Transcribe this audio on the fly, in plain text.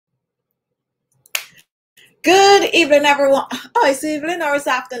Good evening, everyone. Oh, it's evening or it's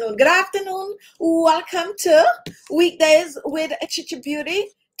afternoon. Good afternoon. Welcome to Weekdays with Khichi Beauty.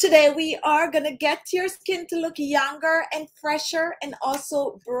 Today, we are going to get your skin to look younger and fresher and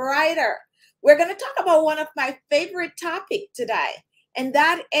also brighter. We're going to talk about one of my favorite topics today, and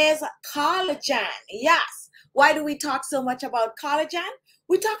that is collagen. Yes. Why do we talk so much about collagen?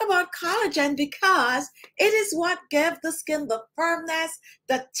 We talk about collagen because it is what gives the skin the firmness,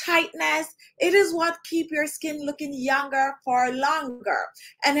 the tightness. It is what keeps your skin looking younger for longer.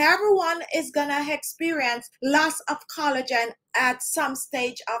 And everyone is going to experience loss of collagen at some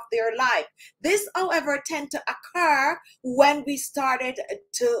stage of their life. This, however, tend to occur when we started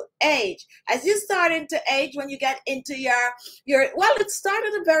to age. As you start to age, when you get into well, it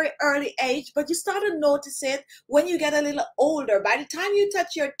started at a very early age, but you start to notice it when you get a little older. By the time you touch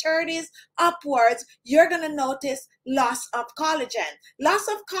your 30s upwards, you're going to notice loss of collagen. Loss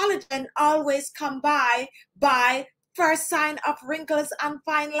of collagen always come by first sign of wrinkles and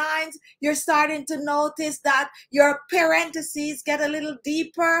fine lines. You're starting to notice that your parentheses get a little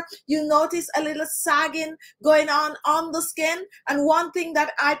deeper. You notice a little sagging going on the skin. And one thing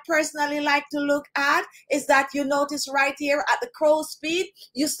that I personally like to look at is that you notice right here at the crow's feet,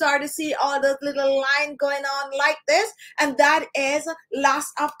 you start to see all the little line going on like this, and that is loss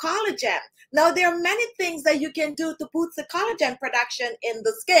of collagen. Now, there are many things that you can do to boost the collagen production in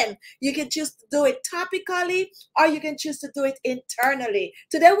the skin. You can choose to do it topically, or you can choose to do it internally.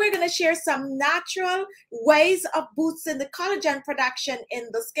 Today, we're going to share some natural ways of boosting the collagen production in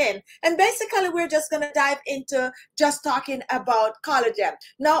the skin. And basically, we're just going to dive into just talking about collagen.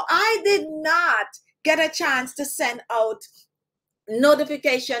 Now, I did not get a chance to send out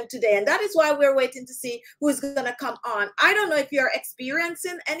notification today, and that is why we're waiting to see who's going to come on. I don't know if you're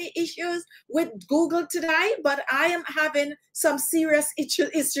experiencing any issues with Google today, but I am having some serious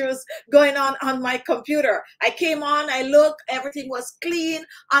issues going on my computer. I came on, I looked, everything was clean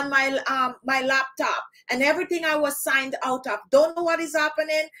on my my laptop, and everything I was signed out of. Don't know what is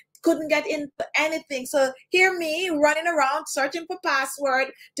happening. Couldn't get into anything. So hear me running around searching for password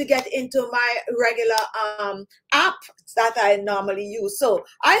to get into my regular app that I normally use. So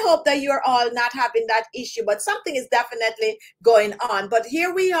I hope that you're all not having that issue, but something is definitely going on. But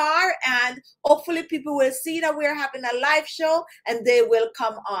here we are, and hopefully people will see that we're having a live show and they will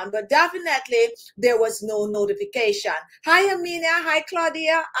come on. But definitely there was no notification. Hi Amelia, hi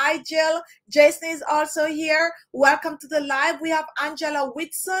Claudia, hi Jill. Jason is also here. Welcome to the live. We have Angela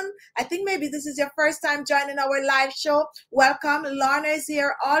Whitson. I think maybe this is your first time joining our live show. Welcome. Lorna is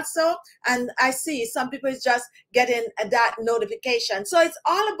here also. And I see some people is just getting that notification. So it's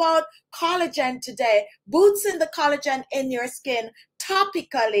all about collagen today, boosting the collagen in your skin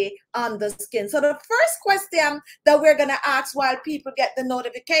topically on the skin. So the first question that we're going to ask while people get the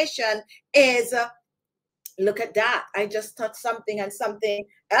notification is, look at that. I just touched something and something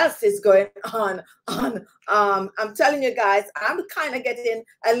else is going on. I'm telling you guys, I'm kind of getting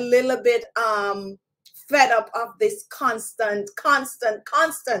a little bit fed up of this constant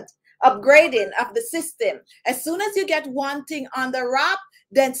upgrading of the system. As soon as you get one thing on the wrap,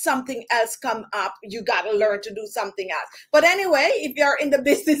 then something else come up. You got to learn to do something else. But anyway, if you're in the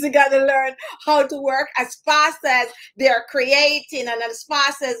business, you got to learn how to work as fast as they're creating and as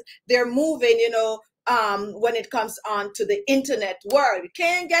fast as they're moving, you know, when it comes on to the internet world. You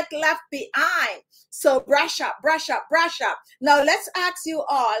can't get left behind. So brush up, brush up, brush up. Now let's ask you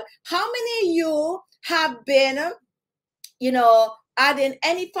all, how many of you have been, you know, adding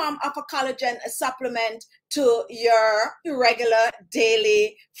any form of a collagen supplement to your regular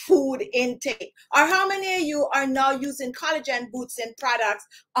daily food intake? Or how many of you are now using collagen boosting products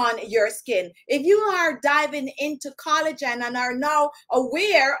on your skin? If you are diving into collagen and are now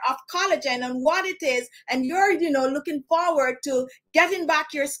aware of collagen and what it is, and you're, you know, looking forward to getting back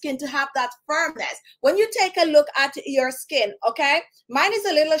your skin to have that firmness, when you take a look at your skin, okay, mine is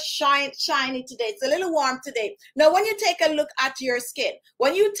a little shiny today, it's a little warm today. Now when you take a look at your skin,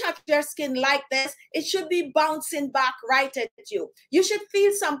 when you touch your skin like this, it should be bouncing back right at you. You should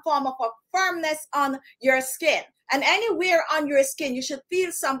feel some form of a firmness on your skin. And anywhere on your skin, you should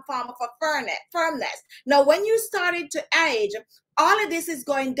feel some form of a firmness. Now, when you started to age, all of this is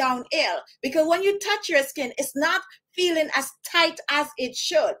going downhill, because when you touch your skin, it's not feeling as tight as it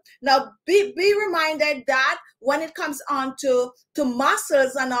should. Now, be reminded that when it comes on to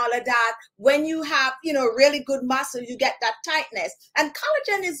muscles and all of that, when you have, you know, really good muscle, you get that tightness. And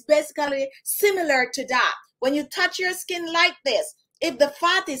collagen is basically similar to that. When you touch your skin like this, if the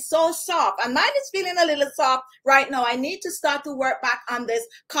fat is so soft, and mine is feeling a little soft right now, I need to start to work back on this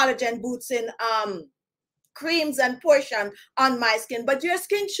collagen boosting creams and portion on my skin, but your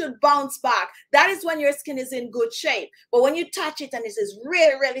skin should bounce back. That is when your skin is in good shape. But when you touch it and it is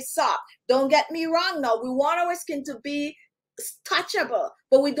really, really soft, don't get me wrong now, we want our skin to be touchable,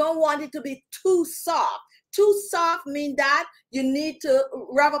 but we don't want it to be too soft. Too soft mean that you need to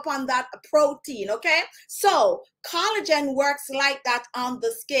rub upon that protein, okay? So collagen works like that on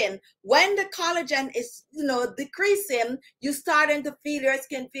the skin. When the collagen is, decreasing, you starting to feel your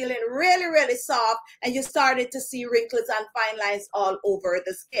skin feeling really, really soft, and you started to see wrinkles and fine lines all over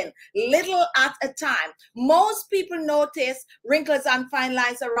the skin, little at a time. Most people notice wrinkles and fine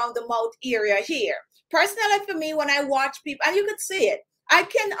lines around the mouth area here. Personally, for me, when I watch people, and you could see it, I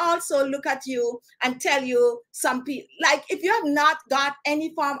can also look at you and tell you some people, like if you have not got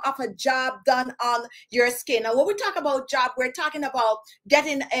any form of a job done on your skin. Now, when we talk about job, we're talking about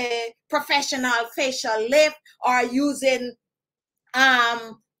getting a professional facial lift or using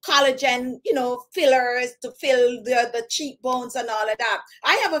collagen, fillers to fill the cheekbones and all of that.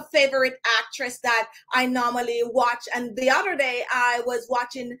 I have a favorite actress that I normally watch, and the other day I was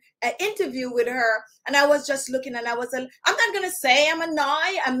watching an interview with her, and I was just looking, and I'm not gonna say I'm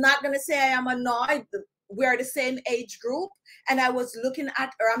annoyed. I'm not gonna say I am annoyed. We're the same age group, and I was looking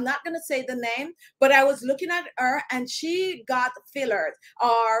at her. I'm not gonna say the name, but I was looking at her, and she got fillers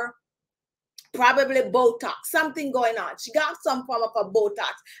or probably Botox, something going on. She got some form of a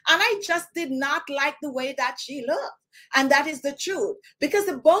Botox. And I just did not like the way that she looked. And that is the truth. Because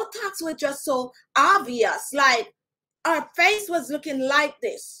the Botox was just so obvious. Like, her face was looking like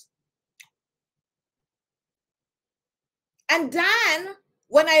this. And then,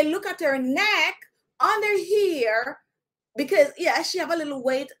 when I look at her neck, under here, because, yeah, she have a little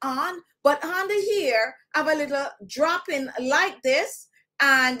weight on, but under here, I have a little dropping like this.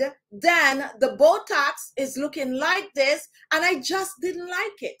 And then the Botox is looking like this, and I just didn't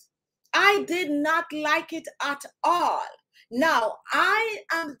like it. I did not like it at all. Now, I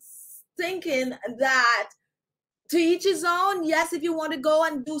am thinking that to each his own. Yes, if you want to go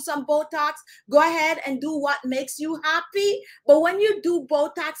and do some Botox, go ahead and do what makes you happy. But when you do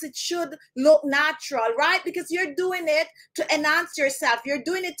Botox, it should look natural, right? Because you're doing it to enhance yourself. You're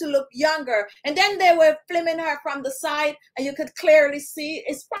doing it to look younger. And then they were filming her from the side, and you could clearly see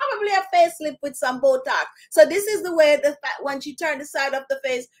it's probably a facelift with some Botox. So this is the way that when she turned the side of the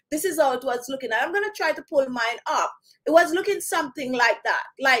face, this is how it was looking. I'm going to try to pull mine up. It was looking something like that,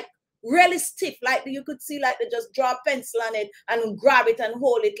 like really stiff, like you could see like they just draw a pencil on it and grab it and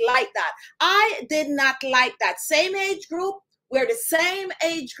hold it like that. I did not like that. Same age group, we're the same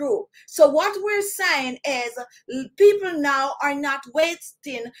age group. So what we're saying is people now are not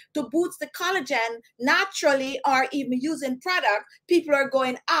wasting to boost the collagen naturally or even using product. People are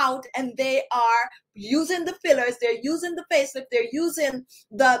going out and they are using the fillers, they're using the facelift, they're using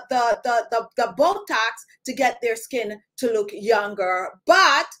the Botox to get their skin to look younger.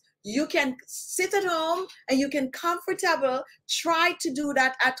 But you can sit at home and you can comfortable try to do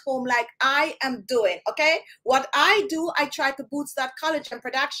that at home like I am doing, okay? What I do, I try to boost that collagen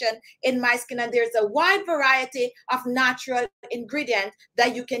production in my skin, and there's a wide variety of natural ingredients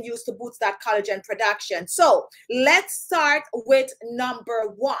that you can use to boost that collagen production. So let's start with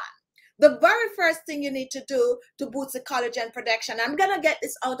number one. The very first thing you need to do to boost the collagen production, I'm going to get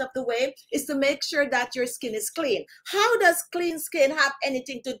this out of the way, is to make sure that your skin is clean. How does clean skin have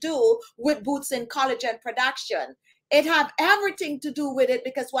anything to do with boosting collagen production? It have everything to do with it,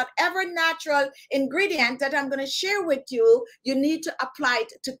 because whatever natural ingredient that I'm going to share with you, you need to apply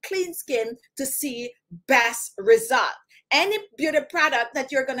it to clean skin to see best result. Any beauty product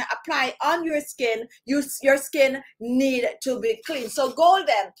that you're going to apply on your skin, your skin need to be clean. So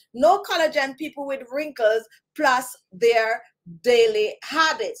golden, no collagen, people with wrinkles, plus their daily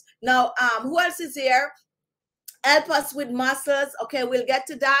habits. Now, who else is here? Help us with muscles. Okay, we'll get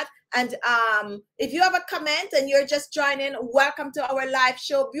to that. And if you have a comment and you're just joining, welcome to our live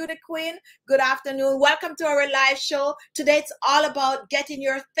show. Beauty Queen, good afternoon. Welcome to our live show. Today it's all about getting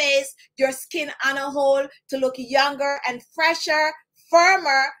your face, your skin on a whole to look younger and fresher,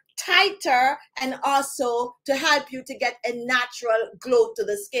 firmer, tighter, and also to help you to get a natural glow to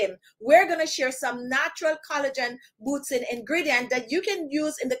the skin. We're going to share some natural collagen boosting ingredient that you can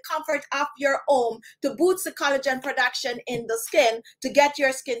use in the comfort of your home to boost the collagen production in the skin to get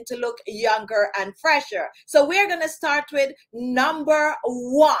your skin to look younger and fresher. So we're going to start with number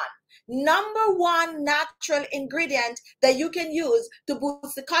one. Number one natural ingredient that you can use to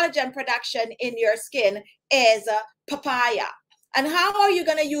boost the collagen production in your skin is papaya. And how are you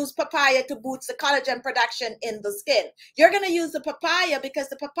going to use papaya to boost the collagen production in the skin? You're going to use the papaya because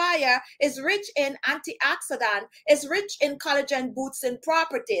the papaya is rich in antioxidant, is rich in collagen boosting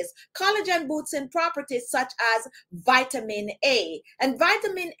properties. Collagen boosting properties such as vitamin A. And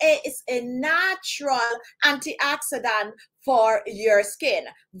vitamin A is a natural antioxidant for your skin.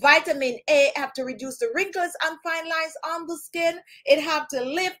 Vitamin A have to reduce the wrinkles and fine lines on the skin. It have to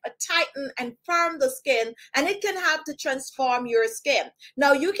lift, tighten, and firm the skin, and it can have to transform your skin.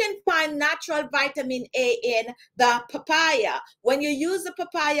 Now, you can find natural vitamin A in the papaya. When you use the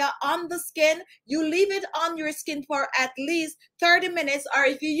papaya on the skin, you leave it on your skin for at least 30 minutes, or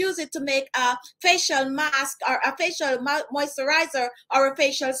if you use it to make a facial mask or a facial moisturizer or a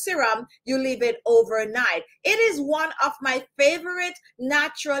facial serum, you leave it overnight. It is one of my favorite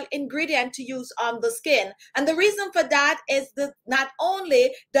natural ingredient to use on the skin. And the reason for that is that not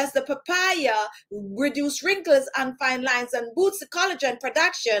only does the papaya reduce wrinkles and fine lines and boost the collagen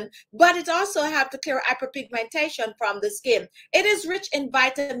production, but it also have to clear hyperpigmentation from the skin. It is rich in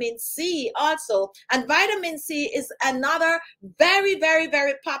vitamin C also, and vitamin C is another very, very,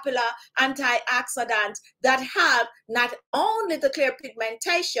 very popular antioxidant that help not only to clear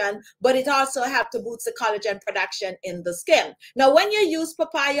pigmentation, but it also help to boost the collagen production in the skin. Now, when you use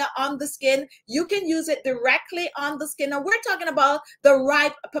papaya on the skin, you can use it directly on the skin. Now, we're talking about the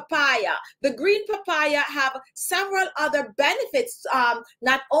ripe papaya. The green papaya have several other benefits,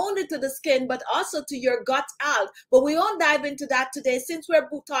 not only to the skin, but also to your gut health. But we won't dive into that today since we're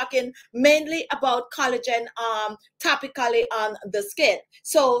talking mainly about collagen topically on the skin.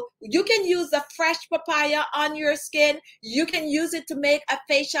 So you can use the fresh papaya on your skin. You can use it to make a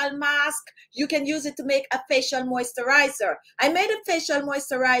facial mask. You can use it to make a facial moisturizer. I made a facial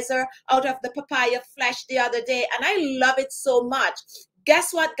moisturizer out of the papaya flesh the other day, and I love it so much.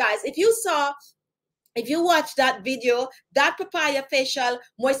 Guess what, guys? If you watch that video, that papaya facial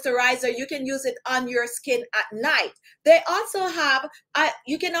moisturizer, you can use it on your skin at night. They also have,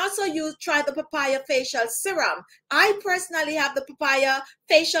 you can also try the papaya facial serum. I personally have the papaya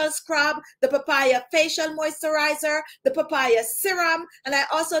facial scrub, the papaya facial moisturizer, the papaya serum, and I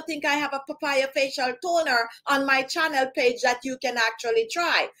also think I have a papaya facial toner on my channel page that you can actually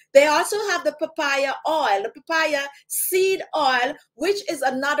try. They also have the papaya oil, the papaya seed oil, which is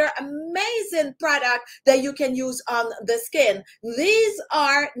another amazing product that you can use on the skin. These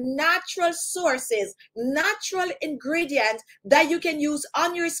are natural sources, natural ingredients that you can use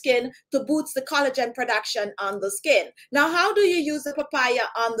on your skin to boost the collagen production on the skin. Now, how do you use the papaya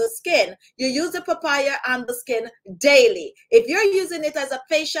on the skin? You use the papaya on the skin daily. If you're using it as a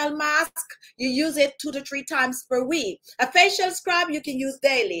facial mask, you use it 2 to 3 times per week. A facial scrub you can use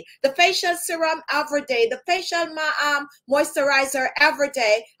daily. The facial serum every day. The facial moisturizer every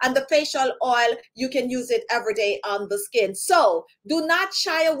day. And the facial oil, you can use it every day on the skin. So do not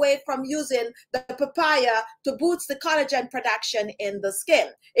shy away from using the papaya to boost the collagen production in the skin.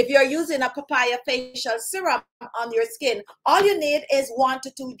 If you're using a papaya facial serum on your skin, all you need is 1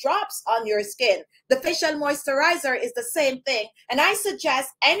 to 2 drops on your skin. The facial moisturizer is the same thing, and I suggest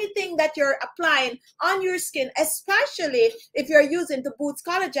anything that you're applying on your skin, especially if you're using to boost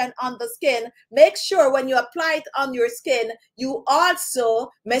collagen on the skin, make sure when you apply it on your skin, you also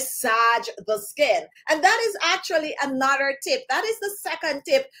massage the skin. And that is actually another tip. That is the second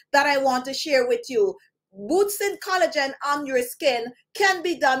tip that I want to share with you. Boosting collagen on your skin can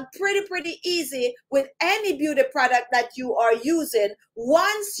be done pretty easy with any beauty product that you are using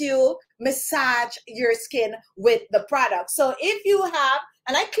once you massage your skin with the product. So if you have,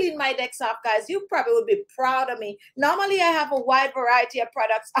 and I clean my decks off, guys, you probably would be proud of me. Normally I have a wide variety of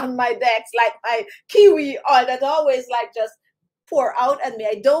products on my decks, like my kiwi oil that always like just pour out at me.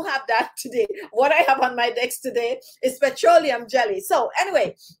 I don't have that today. What I have on my decks today is petroleum jelly. So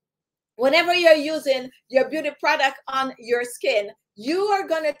anyway, whenever you're using your beauty product on your skin, you are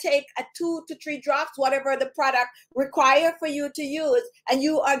going to take a 2 to 3 drops, whatever the product require for you to use, and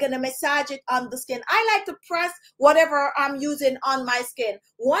you are going to massage it on the skin. I like to press whatever I'm using on my skin.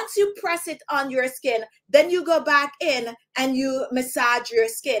 Once you press it on your skin, then you go back in and you massage your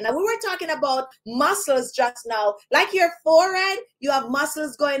skin. Now, we were talking about muscles just now. Like your forehead, you have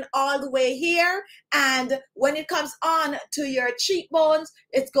muscles going all the way here, and when it comes on to your cheekbones,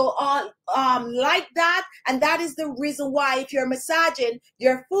 it's go all like that. And that is the reason why if you're massaging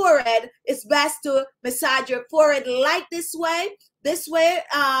your forehead, it's best to massage your forehead like this way, this way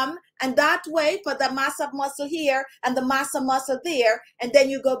and that way for the mass of muscle here and the mass of muscle there, and then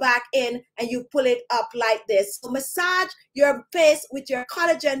you go back in and you pull it up like this. So massage your face with your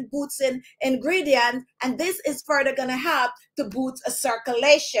collagen boosting ingredient, and this is further going to help to boost a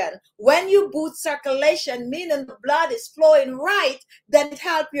circulation. When you boost circulation, meaning the blood is flowing right, then it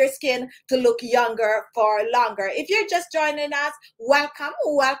helps your skin to look younger for longer. If you're just joining us, welcome.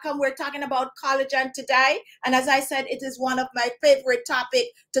 We're talking about collagen today, and as I said, it is one of my favorite topics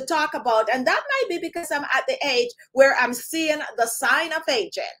to talk about, and that might be because I'm at the age where I'm seeing the sign of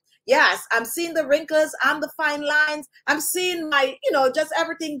aging. Yes, I'm seeing the wrinkles, I'm the fine lines, I'm seeing my, just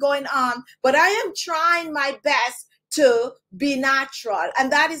everything going on, but I am trying my best to be natural, and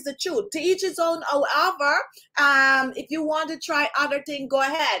that is the truth. To each his own. However, if you want to try other things, go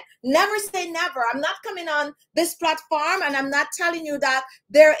ahead. Never say never. I'm not coming on this platform and I'm not telling you that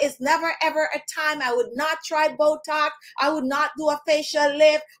there is never ever a time I would not try Botox, I would not do a facial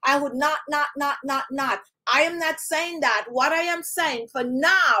lift, I would not. I am not saying that. What I am saying for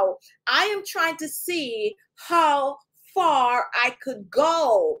now, I am trying to see how far I could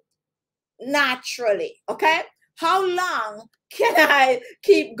go naturally, okay? How long can I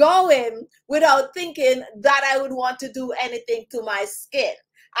keep going without thinking that I would want to do anything to my skin?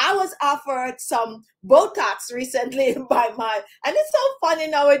 I was offered some Botox recently by and it's so funny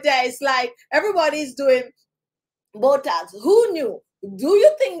nowadays, like everybody's doing Botox. Who knew? Do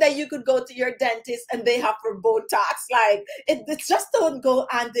you think that you could go to your dentist and they have for Botox? Like it just don't go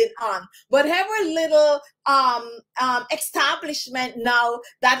hand in hand. But every little establishment now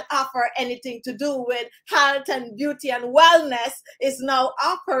that offer anything to do with health and beauty and wellness is now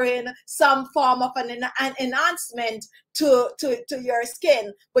offering some form of an enhancement to your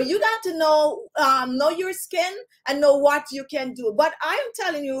skin. But you got to know your skin and know what you can do. But I am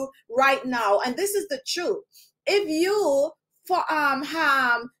telling you right now, and this is the truth, if you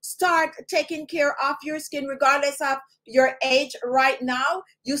start taking care of your skin regardless of your age right now,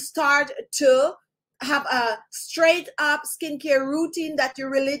 you start to have a straight up skincare routine that you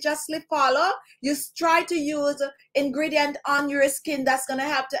religiously follow. You try to use ingredient on your skin that's going to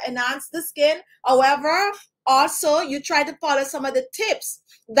help to enhance the skin. However, also you try to follow some of the tips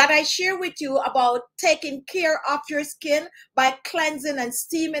that I share with you about taking care of your skin by cleansing and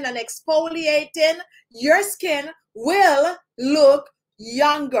steaming and exfoliating. Your skin will look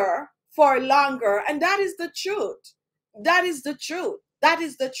younger for longer, and that is the truth. That is the truth. That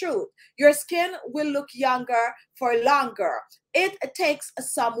is the truth. Your skin will look younger for longer. It takes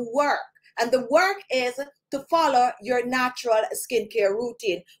some work, and the work is to follow your natural skincare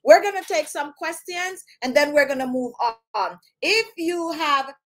routine. We're going to take some questions and then we're going to move on. If you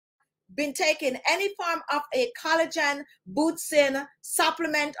have been taking any form of a collagen boosting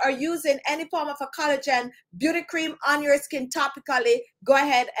supplement or using any form of a collagen beauty cream on your skin topically, go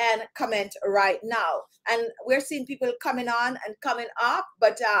ahead and comment right now. And we're seeing people coming on and coming up,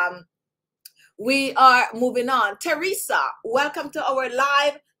 but we are moving on. Teresa, welcome to our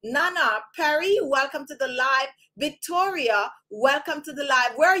live. Nana Perry, welcome to the live. Victoria, welcome to the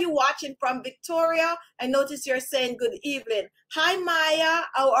live. Where are you watching from, Victoria? I notice you're saying good evening. Hi, Maya.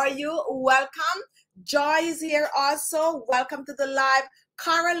 How are you? Welcome. Joy is here also. Welcome to the live.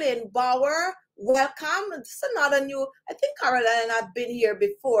 Caroline Bauer, welcome. This is another new, I think Caroline has been here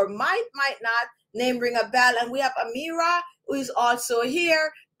before. Might not. Name ring a bell. And we have Amira, who is also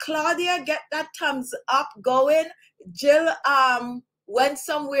here. Claudia, get that thumbs up going. Jill went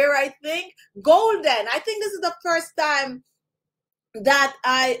somewhere, I think. Golden, I think this is the first time that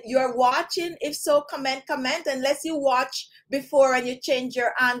you're watching. If so, comment, unless you watch before and you change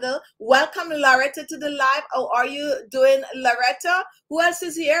your angle. Welcome Loretta to the live. How are you doing, Loretta? Who else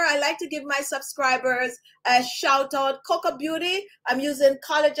is here? I like to give my subscribers a shout out. Cocoa Beauty, I'm using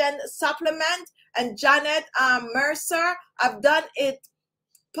collagen supplement. And Janet Mercer, I've done it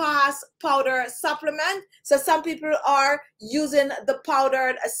past powder supplement. So some people are using the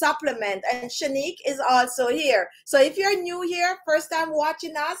powdered supplement, and Shanique is also here. So if you're new here, first time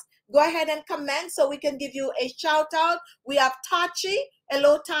watching us, go ahead and comment so we can give you a shout out. We have Tachi,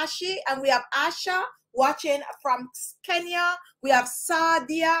 hello Tashi, and we have Asha watching from Kenya. We have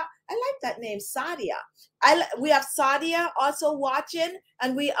Sadia, I like that name, Sadia. We have Sadia also watching,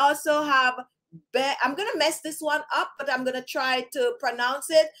 and we also have I'm going to mess this one up, but I'm going to try to pronounce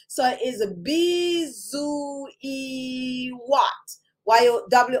it. So it is Bizui Watt,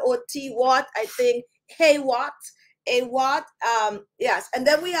 Y-O-W-O-T Watt, I think. Hey Watt, A Watt. Yes. And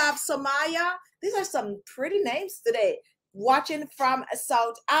then we have Somaya. These are some pretty names today. watching from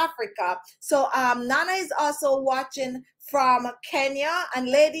South Africa. So Nana is also watching from Kenya, and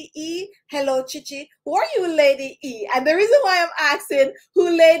Lady E, hello Chichi. Who are you, Lady E? And the reason why I'm asking who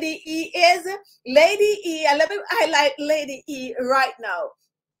Lady E is, Lady E, and let me highlight Lady E right now.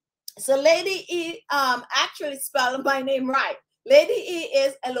 So Lady E actually spelled my name right. Lady E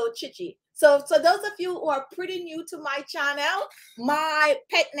is hello Chichi. So those of you who are pretty new to my channel, my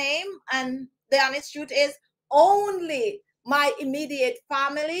pet name, and the honest truth is, only my immediate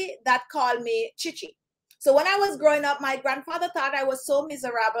family that call me Chichi. So when I was growing up, my grandfather thought I was so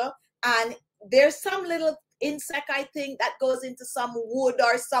miserable, and there's some little insect, I think, that goes into some wood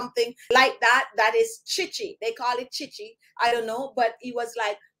or something like that. That is Chichi. They call it Chichi. I don't know, but he was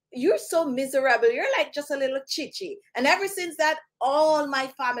like, you're so miserable. You're like just a little Chichi. And ever since that, all my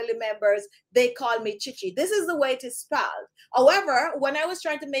family members, they call me Chichi. This is the way it is spelled. However, when I was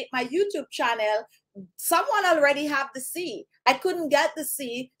trying to make my YouTube channel, someone already have the C. I couldn't get the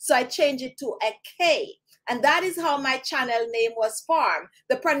C, so I changed it to a K. And that is how my channel name was formed.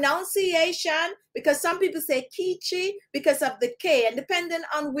 The pronunciation, because some people say Khichi because of the K, and depending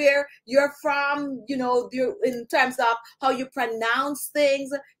on where you're from, you know, in terms of how you pronounce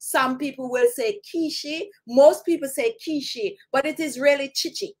things, some people will say Khichi. Most people say Khichi, but it is really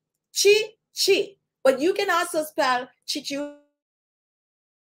Chichi. Chi. But you can also spell Chichi.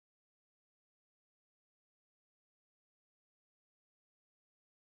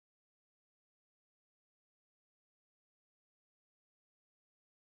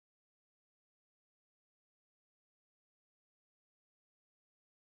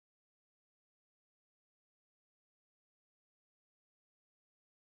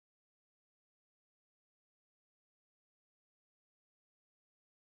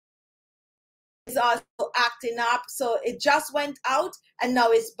 Is also acting up, so it just went out and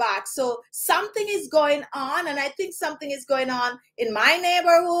now it's back. So something is going on, and I think something is going on in my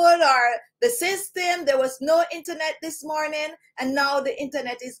neighborhood or the system. There was no internet this morning, and now the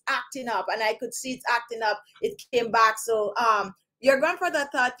internet is acting up, and I could see it's acting up. It came back. So your grandfather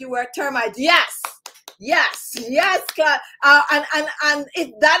thought you were a termite. Yes, and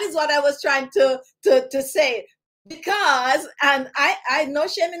that is what I was trying to say. Because, and I no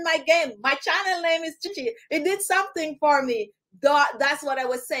shame in my game, my channel name is Chichi. It did something for me. That's what I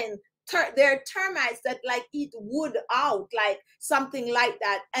was saying. There are termites that like eat wood out, like something like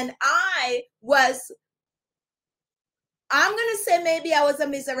that. And I'm gonna say maybe I was a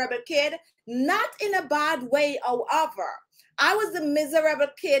miserable kid, not in a bad way. However, I was the miserable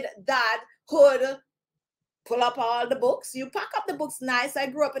kid that could pull up all the books. You pack up the books nice. I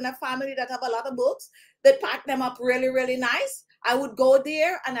grew up in a family that have a lot of books. They pack them up really, really nice. I would go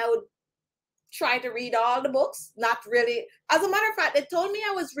there and I would try to read all the books. Not really. As a matter of fact, they told me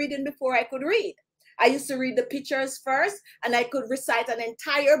I was reading before I could read. I used to read the pictures first, and I could recite an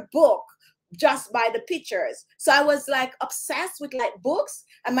entire book just by the pictures. So I was like obsessed with like books.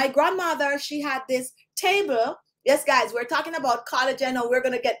 And my grandmother, she had this table. Yes, guys, we're talking about collagen, and we're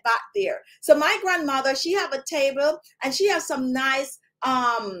going to get back there. So my grandmother, she have a table, and she has some nice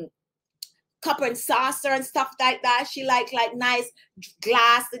cup and saucer and stuff like that. She like nice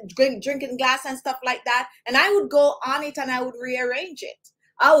glass, drinking glass and stuff like that. And I would go on it and I would rearrange it.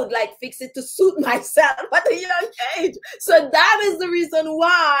 I would like fix it to suit myself at a young age. So that is the reason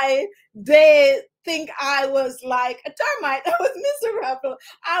why they think I was like a termite. I was miserable.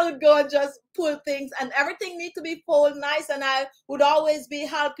 I would go and just pull things, and everything need to be pulled nice, and I would always be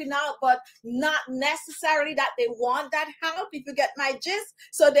helping out, but not necessarily that they want that help, if you get my gist.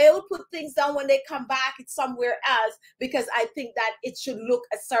 So they will put things down. When they come back, it's somewhere else, because I think that it should look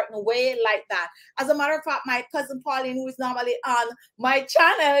a certain way like that. As a matter of fact, my cousin Pauline, who is normally on my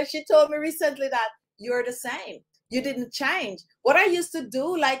channel, she told me recently that you're the same. You didn't change. What I used to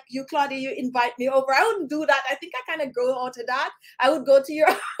do, like you, Claudia, you invite me over. I wouldn't do that. I think I kind of grew out of that. I would go to your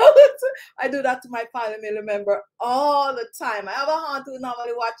house. I do that to my family member all the time. I have a aunt who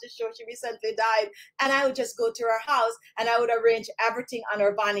normally watches the show. She recently died. And I would just go to her house and I would arrange everything on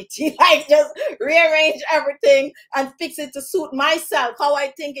her vanity. Like just rearrange everything and fix it to suit myself, how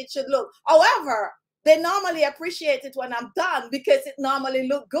I think it should look. However, they normally appreciate it when I'm done, because it normally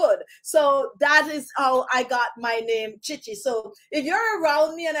look good. So that is how I got my name Chichi. So if you're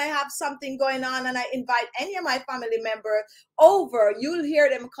around me and I have something going on and I invite any of my family members over, you'll hear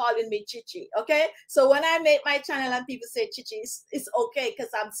them calling me Khichi. Okay, so when I make my channel and people say Khichi, it's okay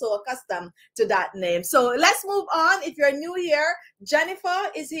because I'm so accustomed to that name. So let's move on. If you're new here,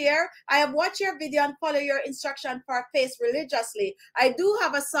 Jennifer is here. I have watched your video and follow your instruction for face religiously. I do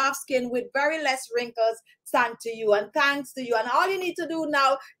have a soft skin with very less wrinkles. Thanks to you, and thanks to you. And all you need to do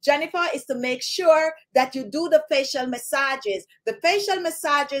now, Jennifer, is to make sure that you do the facial massages. The facial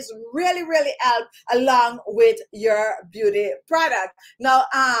massages really, really help along with your beauty product. Now,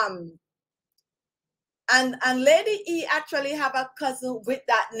 and Lady E actually have a cousin with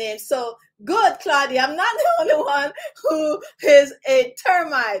that name. So good, Claudia. I'm not the only one who is a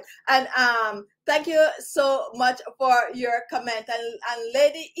termite. And thank you so much for your comment. And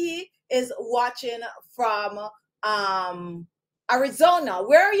Lady E is watching from Arizona.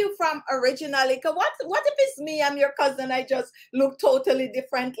 Where are you from originally? What if it's me? I'm your cousin. I just look totally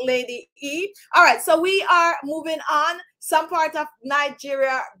different, Lady E. All right, so we are moving on. Some part of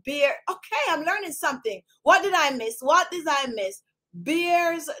Nigeria, beer. Okay, I'm learning something. What did I miss? What did I miss?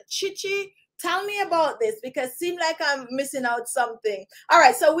 Beers, Khichi. Tell me about this because it seems like I'm missing out something. All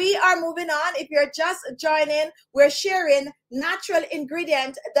right, so we are moving on. If you're just joining, we're sharing natural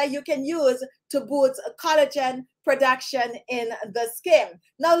ingredient that you can use to boost collagen production in the skin.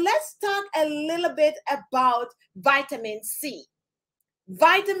 Now let's talk a little bit about vitamin C.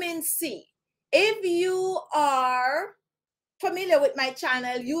 Vitamin C. If you are familiar with my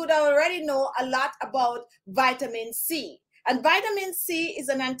channel, you would already know a lot about vitamin C. And vitamin C is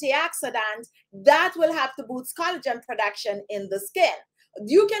an antioxidant that will help to boost collagen production in the skin.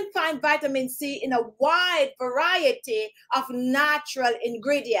 You can find vitamin C in a wide variety of natural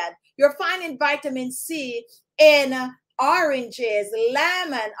ingredients. You're finding vitamin C in oranges,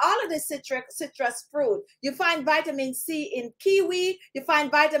 lemon, all of the citrus fruit. You find vitamin C in kiwi. You find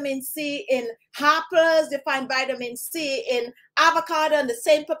vitamin C in apples. You find vitamin C in avocado and the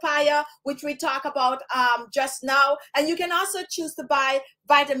same papaya, which we talk about just now. And you can also choose to buy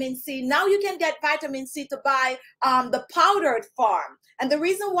vitamin C. Now you can get vitamin C to buy the powdered form. And the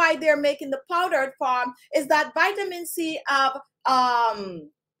reason why they're making the powdered form is that vitamin C of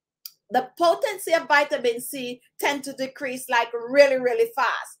the potency of vitamin C tend to decrease like really, really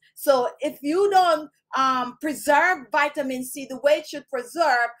fast. So if you don't preserve vitamin C the way it should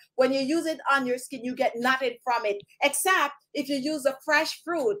preserve, when you use it on your skin, you get nothing from it, except if you use a fresh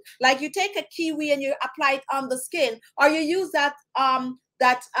fruit. Like you take a kiwi and you apply it on the skin, or you use that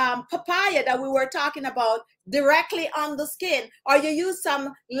papaya that we were talking about directly on the skin, or you use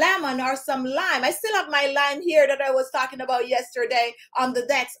some lemon or some lime. I still have my lime here that I was talking about yesterday on the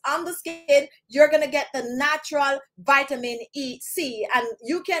decks. On the skin, you're gonna get the natural vitamin C, and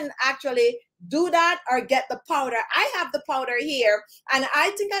you can actually do that or get the powder. I have the powder here, and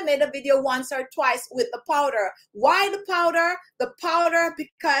I think I made a video once or twice with the powder. Why the powder? The powder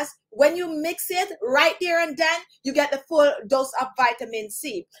because when you mix it right there and then, you get the full dose of vitamin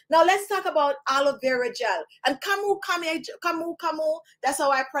C. Now let's talk about aloe vera gel and camu, that's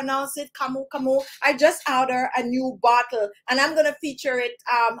how I pronounce it, camu. I just ordered a new bottle and I'm gonna feature it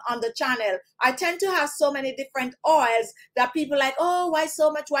on the channel. I tend to have so many different oils that people like, oh, why so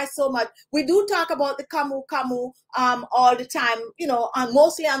much? We do talk about the camu all the time, you know,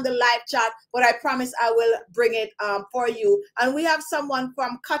 mostly on the live chat, but I promise I will bring it for you. And we have someone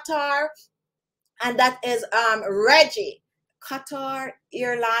from Qatar, and that is Reggie. Qatar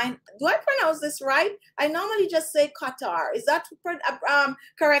airline. Do I pronounce this right? I normally just say Qatar. Is that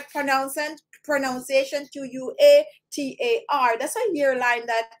correct pronunciation? Q-U-A-T-A-R. That's a airline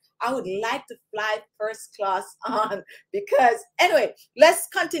that I would like to fly first class on, because anyway, let's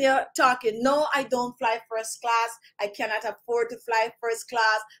continue talking. No, I don't fly first class. I cannot afford to fly first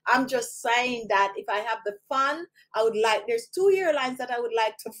class. I'm just saying that if I have the fun, I would like, there's two airlines that I would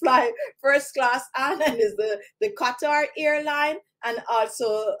like to fly first class on, and is the Qatar airline, and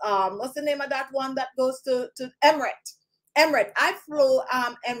also what's the name of that one that goes to Emirates? Emirates. I flew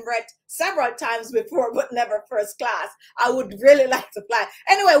Emirates several times before, but never first class. I would really like to fly.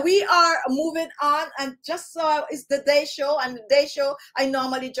 Anyway, we are moving on, and just so it's the day show, and the day show I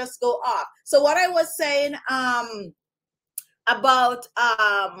normally just go off. So what I was saying about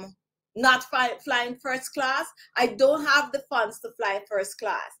not flying first class, I don't have the funds to fly first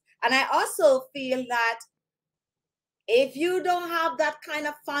class, and I also feel that if you don't have that kind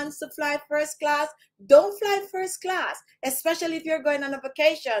of funds to fly first class, don't fly first class, especially if you're going on a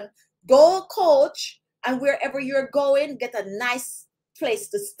vacation. Go coach, and wherever you're going, get a nice place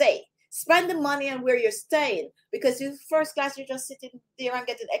to stay. Spend the money on where you're staying, because you first class, you're just sitting there and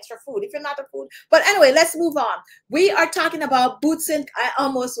getting extra food if you're not a food. But anyway, let's move on. We are talking about boots and I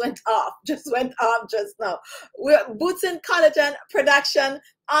almost went off just now. We're boots and collagen production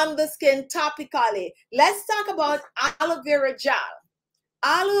on the skin topically. Let's talk about aloe vera gel.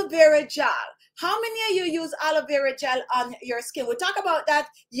 Aloe vera gel. How many of you use aloe vera gel on your skin? We talked about that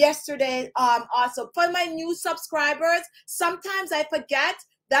yesterday. Also, for my new subscribers, sometimes I forget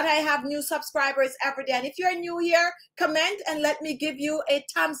that I have new subscribers every day. And if you're new here, comment and let me give you a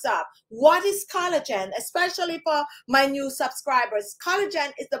thumbs up. What is collagen? Especially for my new subscribers.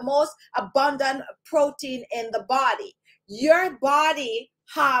 Collagen is the most abundant protein in the body. Your body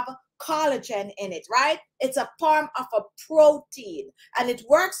have collagen in it, right? It's a form of a protein, and it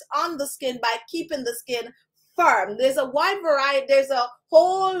works on the skin by keeping the skin firm. There's a wide variety. There's a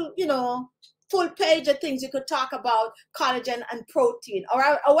whole, full page of things you could talk about collagen and protein.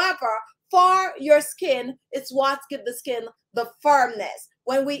 However, for your skin, it's what gives the skin the firmness.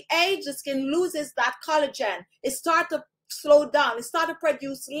 When we age, the skin loses that collagen. It starts to slow down. It starts to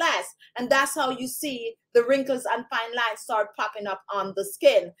produce less, and that's how you see the wrinkles and fine lines start popping up on the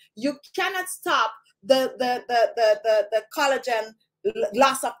skin. You cannot stop the collagen,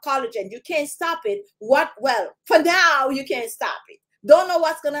 loss of collagen. You can't stop it. Well, for now, you can't stop it. Don't know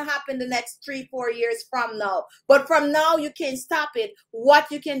what's going to happen the next 3-4 years from now. But from now, you can't stop it. What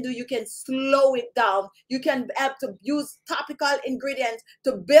you can do, you can slow it down. You can help to use topical ingredients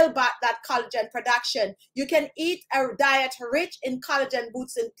to build back that collagen production. You can eat a diet rich in collagen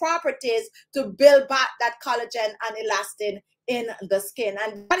boosting properties to build back that collagen and elastin in the skin.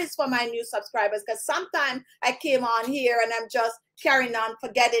 And that is for my new subscribers, because sometimes I came on here and I'm just carrying on,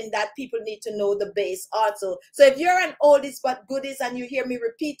 forgetting that people need to know the base also. So if you're an oldies but goodies and you hear me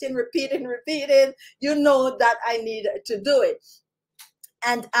repeating, you know that I need to do it.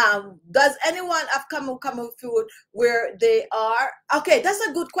 And does anyone have come food where they are? Okay, that's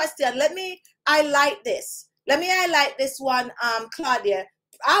a good question. Let me highlight this. Let me highlight this one, Claudia.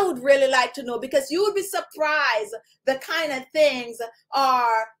 I would really like to know, because you would be surprised the kind of things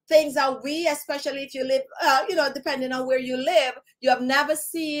are things that we, especially if you live, depending on where you live, you have never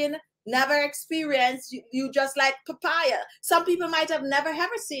seen, never experienced. You just like papaya. Some people might have never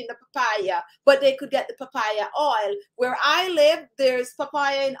ever seen the papaya, but they could get the papaya oil. Where I live, there's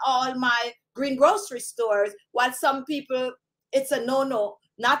papaya in all my green grocery stores, while some people, it's a no-no.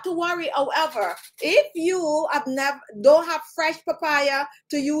 Not to worry. However, if you don't have fresh papaya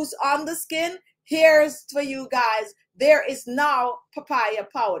to use on the skin, here's for you guys. There is now papaya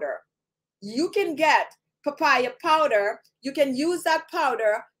powder. You can get papaya powder. You can use that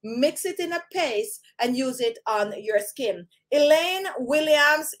powder, mix it in a paste, and use it on your skin. Elaine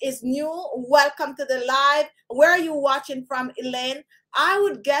Williams is new. Welcome to the live. Where are you watching from, Elaine? I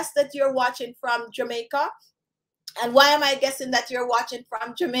would guess that you're watching from Jamaica. And why am I guessing that you're watching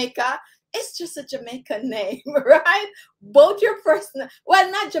from Jamaica? It's just a Jamaican name, right? Both your first, well,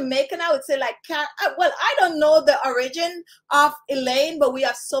 not Jamaican, I would say like, well, I don't know the origin of Elaine, but we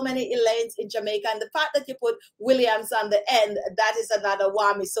have so many Elaines in Jamaica. And the fact that you put Williams on the end, that is another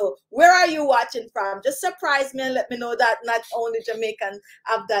whammy. So where are you watching from? Just surprise me and let me know that not only Jamaicans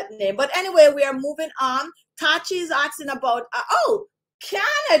have that name. But anyway, we are moving on. Tachi is asking about,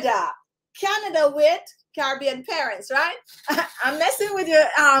 Canada. Canada with Caribbean parents, right? I'm messing with you,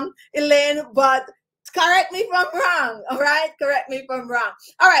 Elaine, but correct me if I'm wrong, all right? Correct me if I'm wrong.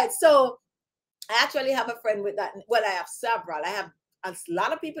 All right, so I actually have a friend with that. Well, I have several. I have a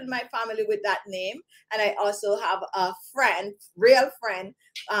lot of people in my family with that name, and I also have a friend, real friend,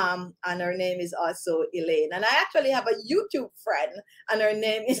 and her name is also Elaine. And I actually have a YouTube friend, and her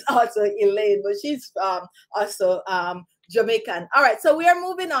name is also Elaine, but she's also Jamaican. All right, so we are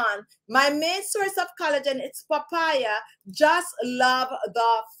moving on. My main source of collagen, it's papaya. Just love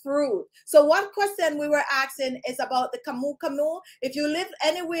the fruit. So one question we were asking is about the camu camu. If you live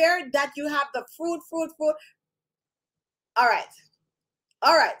anywhere that you have the fruit. All right.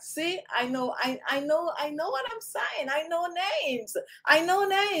 All right. See, I know what I'm saying. I know names. I know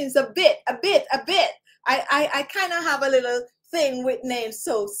names a bit. I kind of have a little thing with names.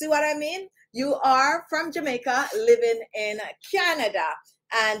 So see what I mean? You are from Jamaica, living in Canada.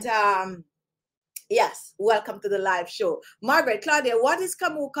 And yes, welcome to the live show. Margaret, Claudia, what is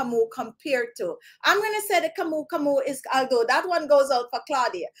camu camu compared to? I'm going to say the camu camu is, although that one goes out for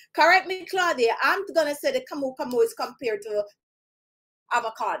Claudia. Correct me, Claudia. I'm going to say the camu camu is compared to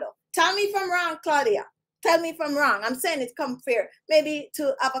avocado. Tell me if I'm wrong, Claudia. Tell me if I'm wrong. I'm saying it compare maybe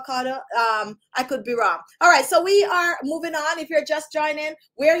to avocado. I could be wrong. All right, so we are moving on. If you're just joining,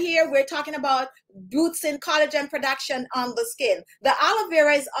 we're here. We're talking about boosting collagen production on the skin. The aloe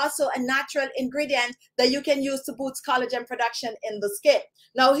vera is also a natural ingredient that you can use to boost collagen production in the skin.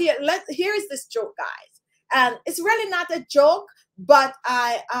 Now here is this joke, guys, and it's really not a joke, but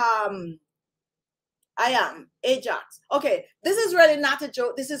I am Ajax. Okay, this is really not a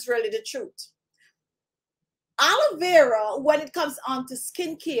joke. This is really the truth. Aloe vera, when it comes on to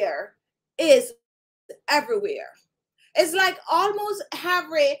skincare, is everywhere. It's like almost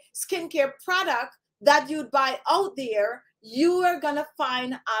every skincare product that you'd buy out there, you are gonna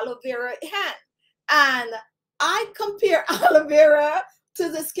find aloe vera in. And I compare aloe vera to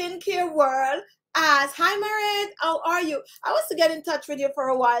the skincare world as, hi Marit, how are you? I was to get in touch with you for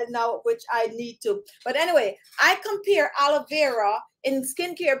a while now, which I need to. But anyway, I compare aloe vera in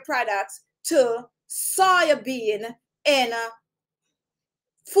skincare products to soybean in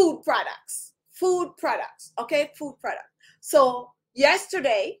food products, okay, food products. So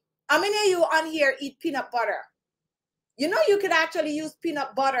yesterday, how many of you on here eat peanut butter? You know, you could actually use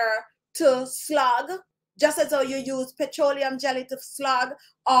peanut butter to slug, just as how you use petroleum jelly to slug,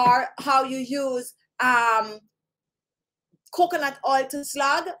 or how you use coconut oil to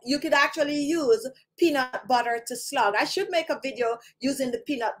slug. You could actually use peanut butter to slug. I should make a video using the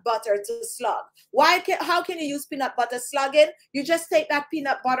peanut butter to slug. How can you use peanut butter slugging? You just take that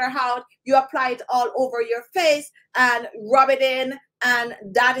peanut butter out, you apply it all over your face and rub it in, and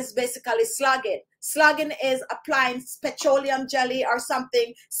that is basically slugging. Slugging is applying petroleum jelly or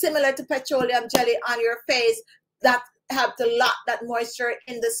something similar to petroleum jelly on your face that help to lock that moisture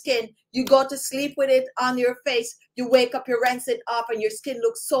in the skin. You go to sleep with it on your face, you wake up, you rinse it off, and your skin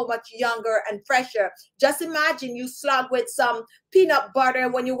looks so much younger and fresher. Just imagine you slug with some peanut butter.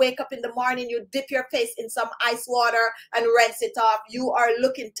 When you wake up in the morning, you dip your face in some ice water and rinse it off. You are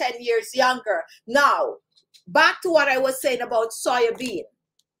looking 10 years younger. Now, back to what I was saying about soybean.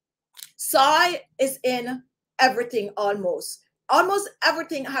 Soy is in everything almost. Almost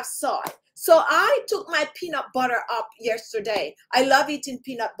everything has soy. So I took my peanut butter up yesterday. I love eating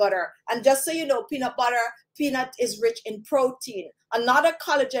peanut butter. And just so you know, peanut is rich in protein. Another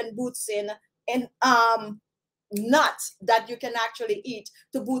collagen boosting in nuts that you can actually eat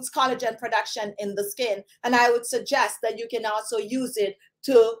to boost collagen production in the skin. And I would suggest that you can also use it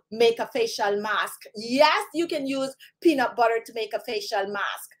to make a facial mask. Yes, you can use peanut butter to make a facial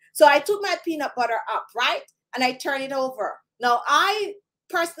mask. So I took my peanut butter up, right? And I turn it over. Now, I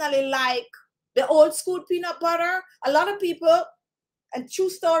personally like the old school peanut butter. A lot of people, and true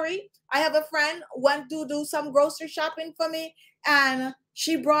story, I have a friend went to do some grocery shopping for me, and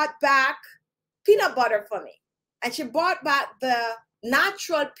she brought back peanut butter for me. And she brought back the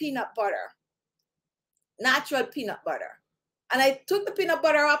natural peanut butter. Natural peanut butter. And I took the peanut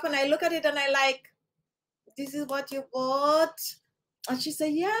butter up and I look at it and I like, this is what you bought? And she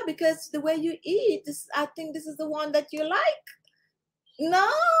said, yeah, because the way you eat, I think this is the one that you like. No,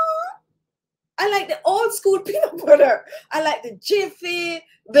 I like the old school peanut butter. I like the Jiffy,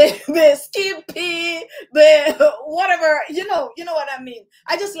 the Skippy, the whatever, you know what I mean.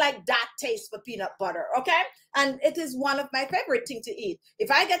 I just like that taste for peanut butter, okay? And it is one of my favorite things to eat. If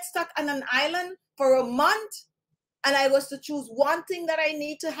I get stuck on an island for a month and I was to choose one thing that I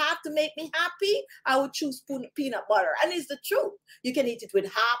need to have to make me happy, I would choose peanut butter. And it's the truth. You can eat it with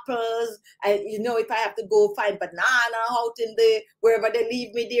apples. If I have to go find banana out in wherever they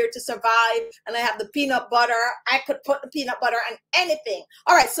leave me there to survive, and I have the peanut butter, I could put the peanut butter on anything.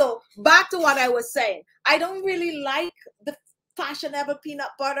 All right, so back to what I was saying. I don't really like the fashionable peanut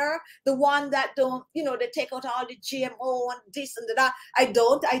butter, the one that don't, they take out all the GMO and this and that. I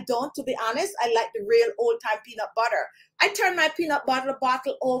don't, to be honest. I like the real old-time peanut butter. I turn my peanut butter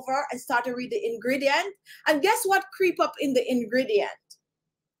bottle over and start to read the ingredient. And guess what creep up in the ingredient?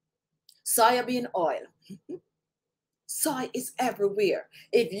 Soybean oil. Soy is everywhere.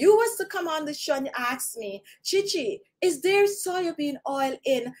 If you was to come on the show and ask me, Khichi, is there soybean oil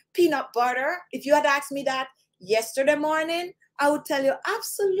in peanut butter? If you had asked me that yesterday morning, I would tell you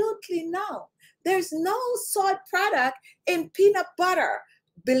absolutely no. There's no soy product in peanut butter.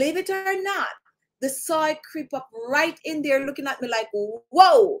 Believe it or not, the soy creep up right in there looking at me like,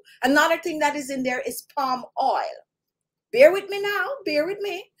 whoa. Another thing that is in there is palm oil. Bear with me now, bear with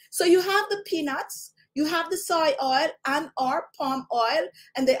me. So you have the peanuts, you have the soy oil or palm oil,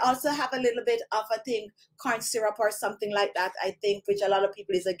 and they also have a little bit of, I think, corn syrup or something like that, I think, which a lot of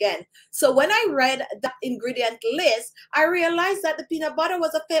people is again. So when I read the ingredient list, I realized that the peanut butter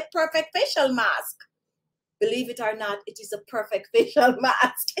was a perfect facial mask. believe it or not, it is a perfect facial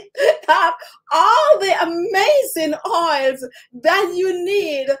mask. It have all the amazing oils that you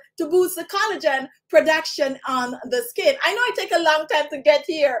need to boost the collagen production on the skin. I know it take a long time to get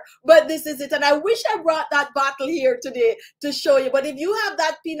here, but this is it. And I wish I brought that bottle here today to show you. But if you have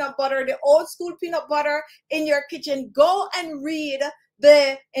that peanut butter, the old school peanut butter in your kitchen, go and read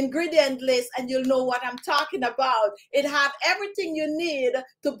the ingredient list and you'll know what I'm talking about. It have everything you need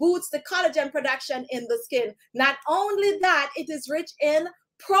to boost the collagen production in the skin. Not only that, it is rich in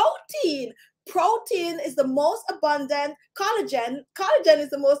protein. Protein is the most abundant. Collagen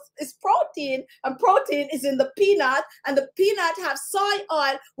is protein, and protein is in the peanut, and the peanut have soy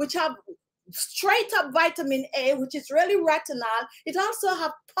oil, which have straight up vitamin A, which is really retinol. It also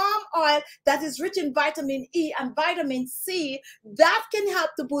have palm oil that is rich in vitamin E and vitamin C that can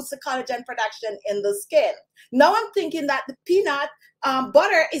help to boost the collagen production in the skin. Now I'm thinking that the peanut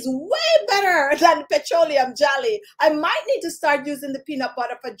butter is way better than petroleum jelly. I might need to start using the peanut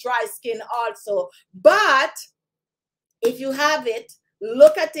butter for dry skin also. But if you have it,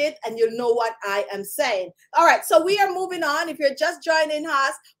 look at it and you'll know what I am saying. All right, so we are moving on. If you're just joining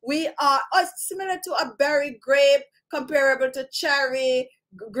us, we are similar to a berry grape, comparable to cherry,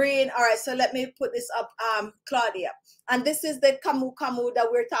 green. All right, so let me put this up, Claudia. And this is the camu camu that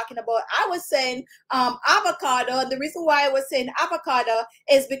we're talking about. I was saying avocado, and the reason why I was saying avocado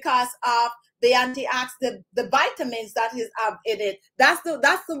is because of the antioxidant, the vitamins that is in it. That's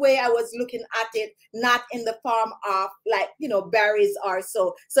the way I was looking at it, not in the form of, like, you know, berries or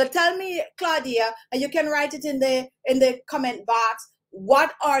so. So tell me, Claudia, and you can write it in the comment box,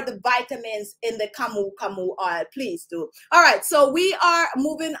 what are the vitamins in the camu camu oil? Please do. All right, so we are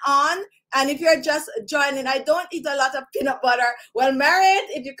moving on. And if you're just joining, I don't eat a lot of peanut butter. Well, Merit,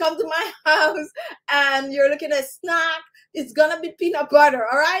 if you come to my house and you're looking at a snack, it's gonna be peanut butter.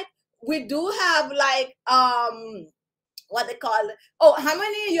 All right. We do have, like, what they call, oh, how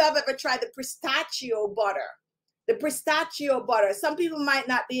many of you have ever tried the pistachio butter? The pistachio butter. Some people might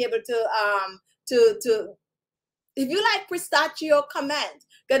not be able to if you like pistachio, comment,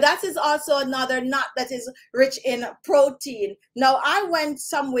 because that is also another nut that is rich in protein. Now, I went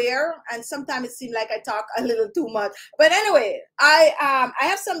somewhere, and sometimes it seems like I talk a little too much, but anyway, I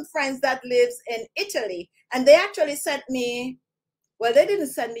have some friends that lives in Italy, and they actually sent me, well, they didn't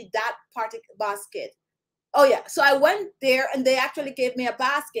send me that particular basket. Oh yeah, so I went there and they actually gave me a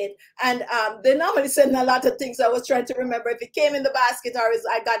basket, and they normally send a lot of things. So I was trying to remember if it came in the basket or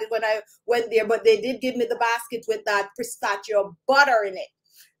I got it when I went there, but they did give me the basket with that pistachio butter in it.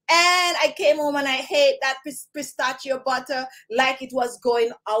 And I came home and I hate that pistachio butter like it was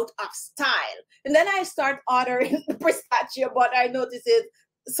going out of style. And then I start ordering the pistachio butter. I noticed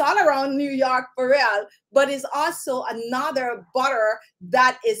it's all around New York for real, but it's also another butter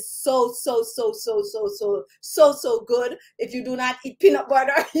that is so good. If you do not eat peanut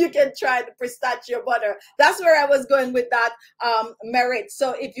butter, you can try the pistachio butter. That's where I was going with that, Merit.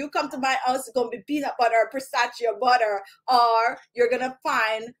 So if you come to my house, it's gonna be peanut butter or pistachio butter, or you're gonna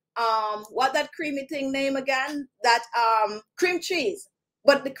find what that creamy thing name again, that cream cheese.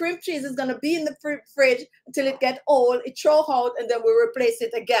 But the cream cheese is going to be in the fridge until it gets old, it throw out, and then we replace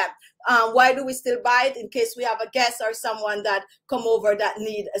it again. Why do we still buy it? In case we have a guest or someone that come over that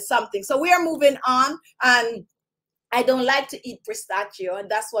need something. So we are moving on, and I don't like to eat pistachio, and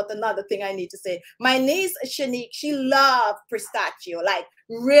that's what another thing I need to say. My niece, Shanique, she loves pistachio, like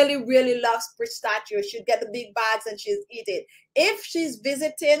really loves pistachio. She'd get the big bags and she'd eat it. If she's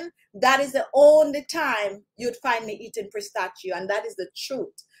visiting, that is the only time you'd find me eating pistachio, and that is the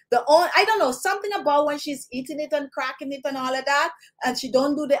truth. I don't know, something about when she's eating it and cracking it and all of that, and she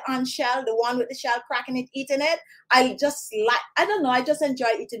don't do the unshell, the one with the shell, cracking it, eating it. I just like, I don't know, I just enjoy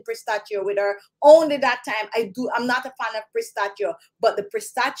eating pistachio with her. Only that time. I'm not a fan of pistachio, but the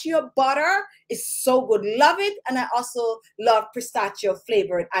pistachio butter is so good. Love it. And I also love pistachio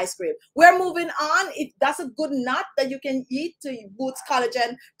flavored ice cream. We're moving on. That's a good nut that you can eat to boost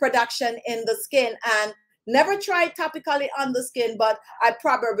collagen production in the skin. And never tried topically on the skin, but I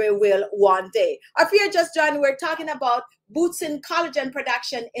probably will one day. If you're just joining, we're talking about boosting collagen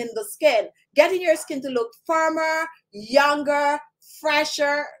production in the skin, getting your skin to look firmer, younger,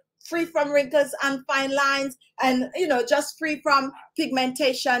 fresher, free from wrinkles and fine lines, and, you know, just free from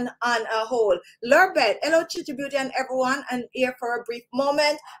pigmentation on a whole. Lurbet, hello Khichi Beauty and everyone, and here for a brief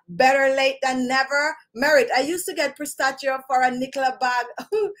moment. Better late than never. Merit, I used to get pistachio for a nickel a bag.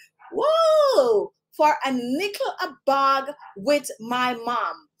 Whoa! For a nickel a bag with my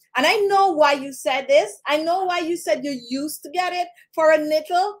mom. And I know why you said this. I know why you said you used to get it for a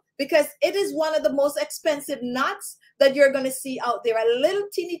nickel, because it is one of the most expensive nuts that you're going to see out there. A little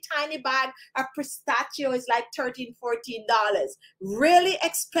teeny tiny bag of pistachio is like $13, $14. Really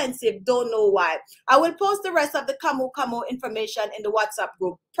expensive. Don't know why. I will post the rest of the Camu information in the WhatsApp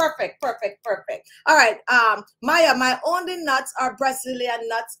group. Perfect, perfect, perfect. All right, Maya, my only nuts are Brazilian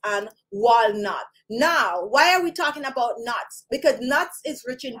nuts and walnut. Now, why are we talking about nuts? Because nuts is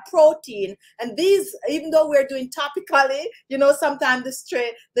rich in protein, and these, even though we're doing topically, you know, sometimes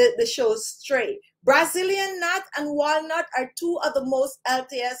the shows stray. Brazilian nut and walnut are two of the most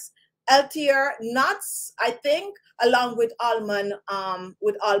healthier nuts, I think, along with almond,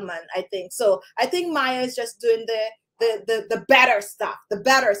 I think. So I think Maya is just doing the better stuff,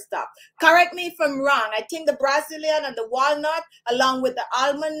 Correct me if I'm wrong. I think the Brazilian and the walnut, along with the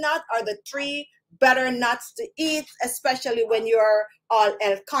almond nut, are the three better nuts to eat, especially when you're all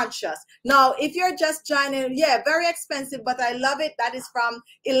health conscious. Now, if you're just joining, yeah, very expensive, but I love it. That is from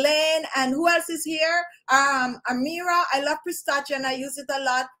Elaine. And who else is here? Amira. I love pistachio and I use it a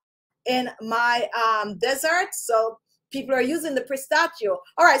lot in my dessert. So people are using the pistachio.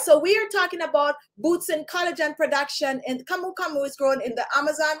 All right, so we are talking about boots and collagen production, and Camu is grown in the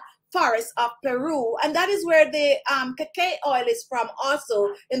Amazon forest of Peru, and that is where the cacao oil is from, also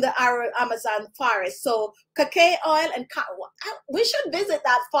in the Amazon forest. So cacao oil, and we should visit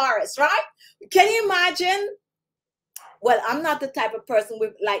that forest, right? Can you imagine? Well, I'm not the type of person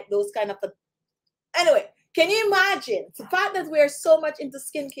with like those kind of anyway. Can you imagine the fact that we're so much into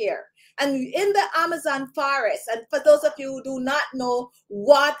skincare and in the Amazon forest? And for those of you who do not know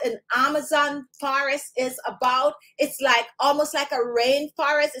what an Amazon forest is about, it's like almost like a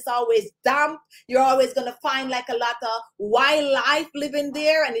rainforest. It's always damp. You're always going to find like a lot of wildlife living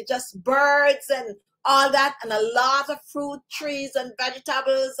there, and it's just birds and all that, and a lot of fruit trees and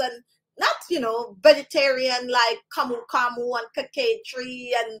vegetables, and not, you know, vegetarian like camu and cacao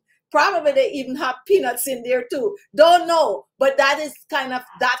tree, and probably they even have peanuts in there too. Don't know, but that is kind of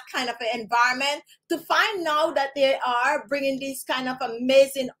that kind of an environment. To find now that they are bringing these kind of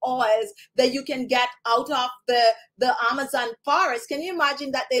amazing oils that you can get out of the Amazon forest. Can you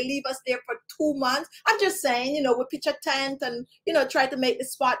imagine that they leave us there for 2 months? I'm just saying, you know, we pitch a tent and, you know, try to make the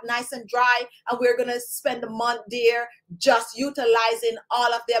spot nice and dry, and we're going to spend a month there just utilizing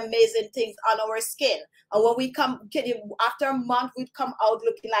all of the amazing things on our skin. And when we come, after a month, we'd come out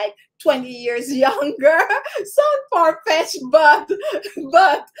looking like 20 years younger. Sound far-fetched, but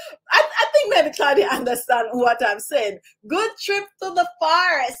I think maybe Claudia understand what I'm saying. Good trip to the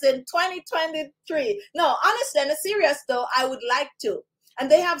forest in 2023. No, honestly, on a serious though, I would like to. And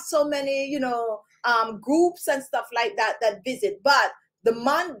they have so many, you know, groups and stuff like that that visit. But the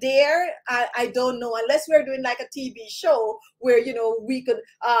month there, I don't know, unless we're doing like a TV show where, you know, we could,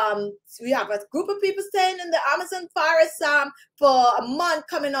 we have a group of people staying in the Amazon forest for a month,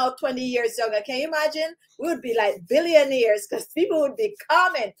 coming out 20 years younger. Can you imagine? We would be like billionaires because people would be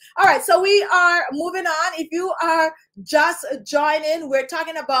coming. All right, so we are moving on. If you are just joining, we're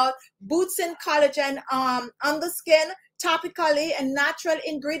talking about boots and collagen on the skin, topically, a natural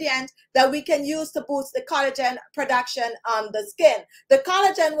ingredient that we can use to boost the collagen production on the skin. The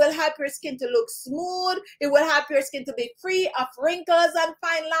collagen will help your skin to look smooth. It will help your skin to be free of wrinkles and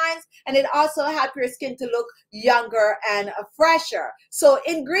fine lines, and it also help your skin to look younger and fresher. So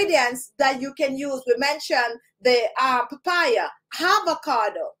ingredients that you can use, we mentioned the papaya,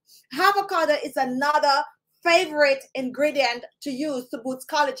 avocado. Avocado is another favorite ingredient to use to boost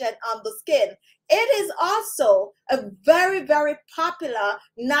collagen on the skin. It is also a very, very popular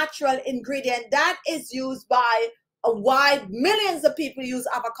natural ingredient that is used by a wide, millions of people use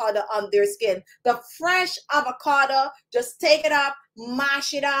avocado on their skin. The fresh avocado, just take it up,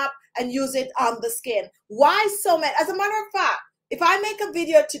 mash it up, and use it on the skin. Why so many? As a matter of fact, if I make a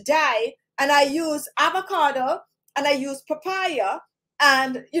video today and I use avocado and I use papaya,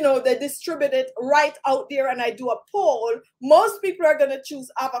 and, you know, they distribute it right out there, and I do a poll, most people are going to choose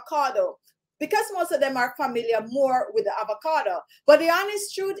avocado because most of them are familiar more with the avocado. But the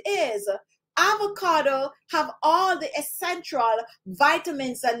honest truth is, avocado have all the essential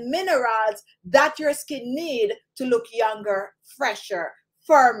vitamins and minerals that your skin need to look younger, fresher,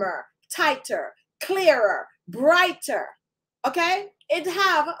 firmer, tighter, clearer, brighter. Okay? It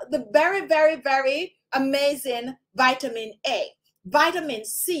have the very, very, very amazing vitamin A, vitamin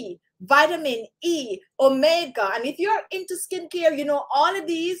C, vitamin E, omega. And if you're into skincare, you know all of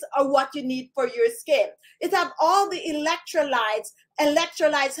these are what you need for your skin. It have all the electrolytes.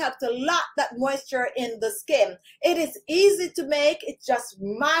 Electrolytes help to lock that moisture in the skin. It is easy to make. It's just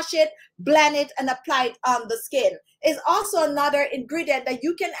mash it, blend it, and apply it on the skin. It's also another ingredient that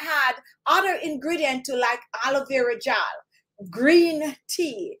you can add other ingredient to, like aloe vera gel, green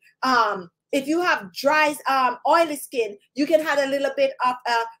tea, If you have dry, oily skin, you can add a little bit of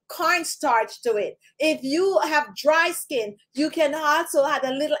cornstarch to it. If you have dry skin, you can also add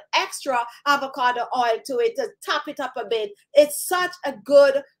a little extra avocado oil to it to top it up a bit. It's such a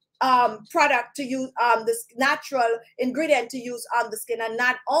good product to use, this natural ingredient to use on the skin. And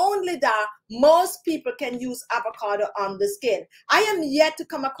not only that, most people can use avocado on the skin. I am yet to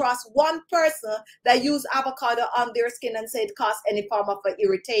come across one person that use avocado on their skin and say it causes any form of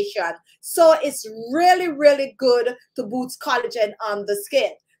irritation. So it's really, really good to boost collagen on the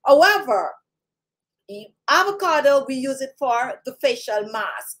skin. However, avocado, we use it for the facial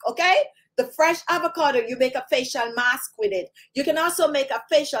mask, okay? The fresh avocado, you make a facial mask with it. You can also make a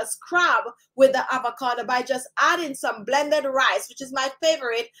facial scrub with the avocado by just adding some blended rice, which is my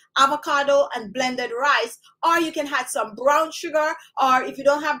favorite, avocado and blended rice. Or you can add some brown sugar, or if you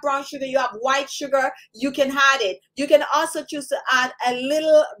don't have brown sugar, you have white sugar, you can add it. You can also choose to add a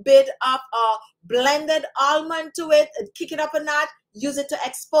little bit of blended almond to it and kick it up a notch. Use it to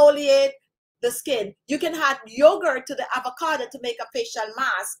exfoliate the skin. You can add yogurt to the avocado to make a facial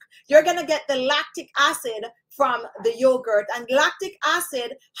mask. You're gonna get the lactic acid from the yogurt, and lactic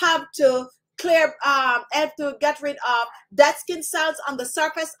acid have to clear, help to get rid of dead skin cells on the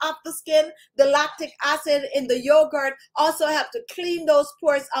surface of the skin. The lactic acid in the yogurt also have to clean those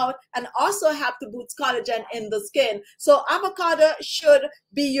pores out and also have to boost collagen in the skin. So avocado should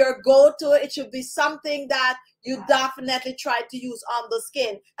be your go-to. It should be something that you definitely try to use on the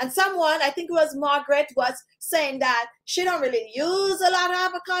skin. And someone, I think it was Margaret, was saying that she don't really use a lot of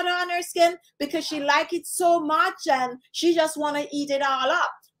avocado on her skin because she like it so much and she just want to eat it all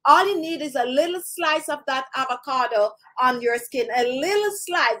up. All you need is a little slice of that avocado on your skin, a little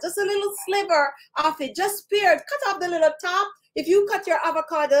slice, just a little sliver of it, just spear it, cut off the little top. If you cut your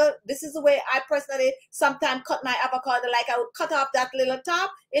avocado, this is the way I personally sometimes cut my avocado, like I would cut off that little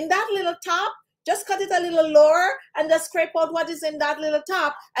top. In that little top, just cut it a little lower and just scrape out what is in that little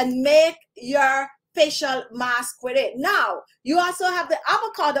top and make your facial mask with it. Now, you also have the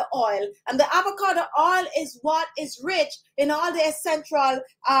avocado oil, and the avocado oil is what is rich in all the essential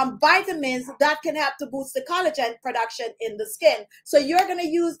vitamins that can help to boost the collagen production in the skin. So you're going to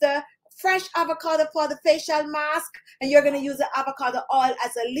use the fresh avocado for the facial mask, and you're going to use the avocado oil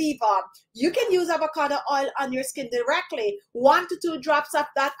as a leave-on. You can use avocado oil on your skin directly. 1 to 2 drops of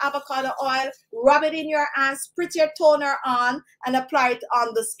that avocado oil, rub it in your hands, spritz your toner on, and apply it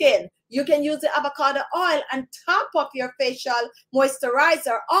on the skin. You can use the avocado oil on top of your facial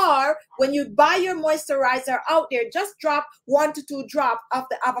moisturizer, or when you buy your moisturizer out there, just drop 1 to 2 drops of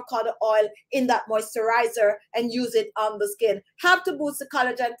the avocado oil in that moisturizer and use it on the skin. Help to boost the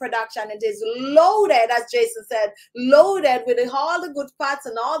collagen production. It is loaded, as Jason said, loaded with all the good fats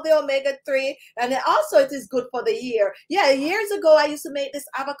and all the omega-3, and also it is good for the hair. Yeah, years ago I used to make this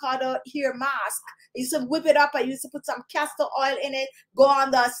avocado hair mask. I used to whip it up. I used to put some castor oil in it, go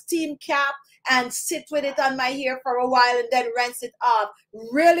on the steam cap and sit with it on my hair for a while and then rinse it off.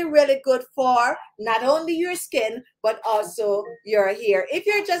 Really, really good for not only your skin, but also your hair. If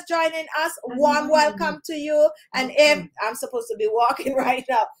you're just joining us, warm welcome to you. And if I'm supposed to be walking right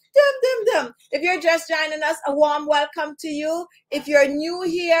now, if you're just joining us, a warm welcome to you. If you're new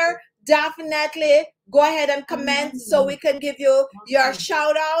here, definitely go ahead and comment so we can give you your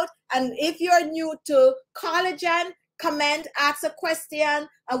shout out. And if you're new to collagen, comment, ask a question,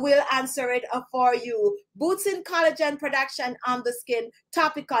 and we'll answer it for you. Boosting collagen production on the skin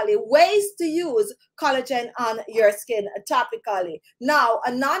topically. Ways to use collagen on your skin topically. Now,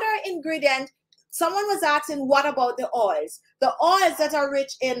 another ingredient, someone was asking, what about the oils? The oils that are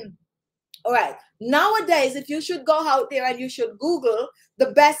rich in, all right, nowadays, if you should go out there and you should Google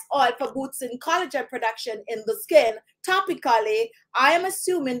the best oil for boosting collagen production in the skin topically, I am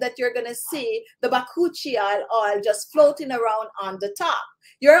assuming that you're going to see the bakuchiol oil just floating around on the top.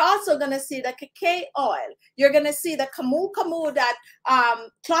 You're also going to see the cacao oil. You're going to see the camu that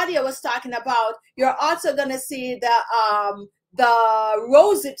Claudia was talking about. You're also going to see the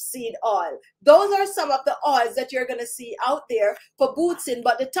rosehip seed oil. Those are some of the oils that you're going to see out there for boosting.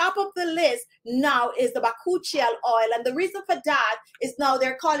 But the top of the list now is the bakuchiol oil. And the reason for that is now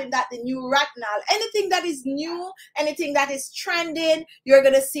they're calling that the new retinol. Anything that is new, anything that is trending, you're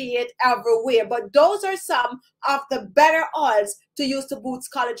going to see it everywhere. But those are some of the better oils to use to boost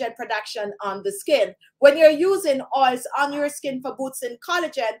collagen production on the skin. When you're using oils on your skin for boosting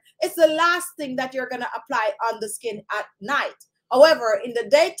collagen, it's the last thing that you're going to apply on the skin at night. However, in the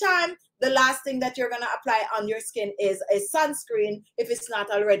daytime, the last thing that you're going to apply on your skin is a sunscreen if it's not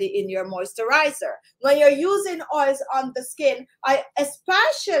already in your moisturizer. When you're using oils on the skin,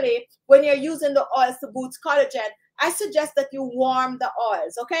 especially when you're using the oils to boost collagen, I suggest that you warm the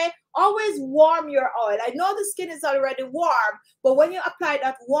oils, okay? Always warm your oil. I know the skin is already warm, but when you apply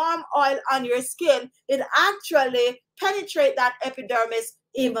that warm oil on your skin, it actually penetrates that epidermis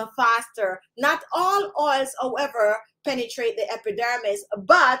even faster. Not all oils, however, penetrate the epidermis,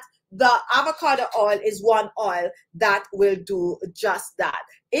 but the avocado oil is one oil that will do just that.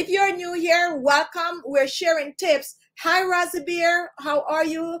 If you're new here, welcome. We're sharing tips. Hi, Razibir. How are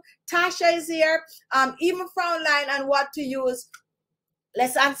you? Tasha is here. Even Frownline on what to use.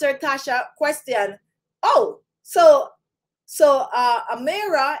 Let's answer Tasha's question. Oh, so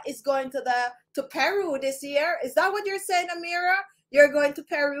Amira is going to Peru this year. Is that what you're saying, Amira? You're going to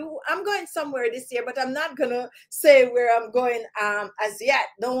Peru? I'm going somewhere this year, but I'm not gonna say where I'm going as yet.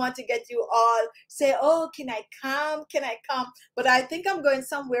 Don't want to get you all say, oh, can I come? Can I come? But I think I'm going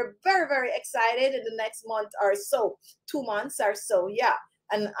somewhere very, very excited in the next month or so, 2 months or so. Yeah.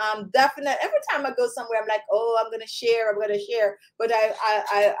 And definitely every time I go somewhere, I'm like, oh, I'm gonna share. But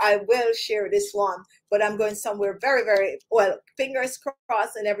I will share this one. But I'm going somewhere very, very well. Fingers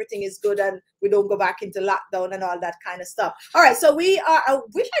crossed, and everything is good, and we don't go back into lockdown and all that kind of stuff. All right, so we are. I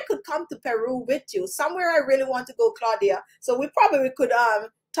wish I could come to Peru with you. Somewhere I really want to go, Claudia. So we probably could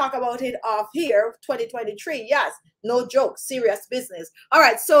talk about it off here, 2023. Yes, no joke, serious business. All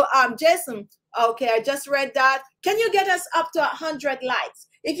right, so Jason. Okay, I just read that. Can you get us up to 100 likes?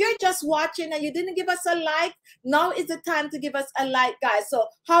 If you're just watching and you didn't give us a like, now is the time to give us a like, guys. So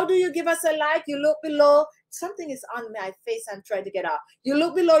how do you give us a like? You look below. Something is on my face. I'm trying to get out. You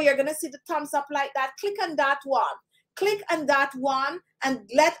look below. You're going to see the thumbs up like that. Click on that one. Click on that one and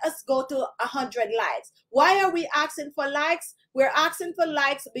let us go to 100 likes. Why are we asking for likes? We're asking for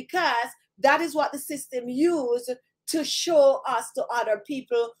likes because that is what the system used to show us to other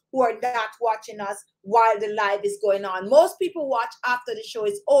people who are not watching us while the live is going on. Most people watch after the show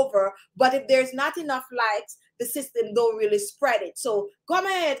is over, but if there's not enough likes, the system don't really spread it. So come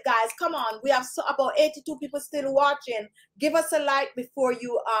ahead, guys. Come on. We have about 82 people still watching. Give us a like before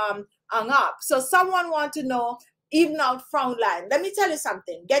you hung up. So someone want to know, even out frown line. Let me tell you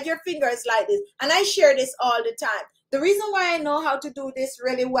something. Get your fingers like this. And I share this all the time. The reason why I know how to do this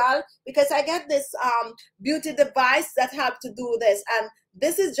really well, because I get this beauty device that helps to do this. And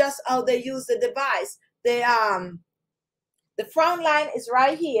this is just how they use the device. The frown line is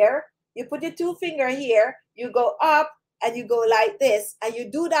right here. You put your 2 fingers here. You go up and you go like this. And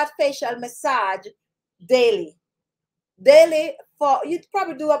you do that facial massage daily. Daily, for you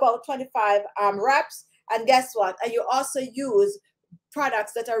probably do about 25 reps. And guess what? And you also use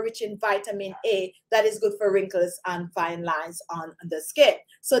products that are rich in vitamin A that is good for wrinkles and fine lines on the skin.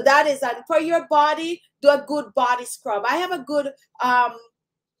 So that is that. For your body, do a good body scrub. I have a good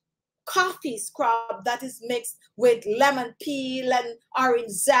coffee scrub that is mixed with lemon peel and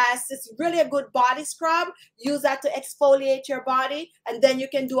orange zest. It's really a good body scrub. Use that to exfoliate your body. And then you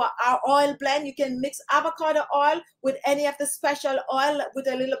can do our oil blend. You can mix avocado oil with any of the special oil with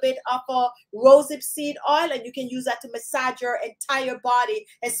a little bit of a rosehip seed oil, and you can use that to massage your entire body,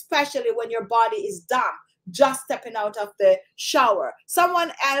 especially when your body is damp, just stepping out of the shower.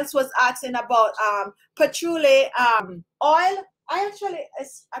 Someone else was asking about patchouli oil. I actually,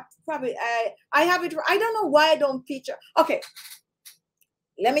 I have it. I don't know why I don't feature. Okay,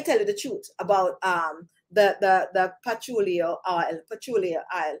 let me tell you the truth about the patchouli oil. Patchouli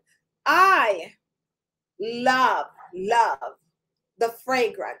oil. I love the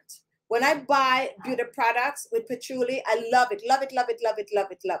fragrance. When I buy beauty products with patchouli, I love it, love it, love it, love it, love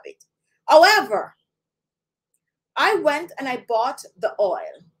it, love it. However, I went and I bought the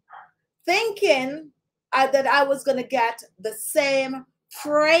oil, thinking that I was going to get the same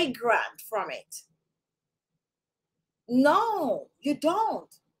fragrance from it. No, you don't.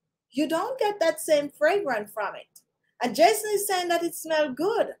 You don't get that same fragrance from it. And Jason is saying that it smells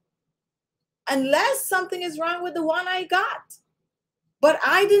good, unless something is wrong with the one I got. But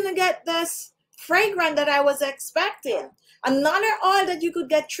I didn't get this fragrance that I was expecting. Another oil that you could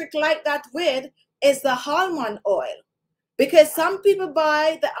get tricked like that with is the almond oil. Because some people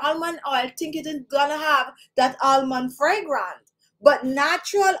buy the almond oil thinking it's gonna have that almond fragrance. But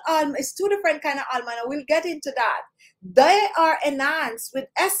natural almond is 2 different kind of almond, and we'll get into that. They are enhanced with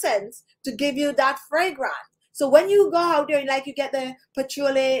essence to give you that fragrance. So when you go out there, like you get the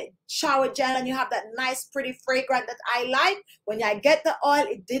patchouli shower gel and you have that nice pretty fragrance that I like, when I get the oil,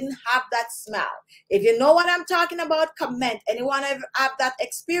 it didn't have that smell. If you know what I'm talking about, comment. Anyone have that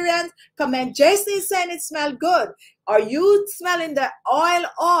experience? Comment. Jason is saying it smells good. Are you smelling the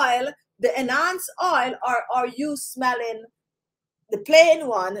oil, the enhanced oil, or are you smelling the plain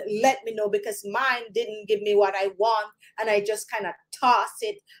one, let me know, because mine didn't give me what I want and I just kind of tossed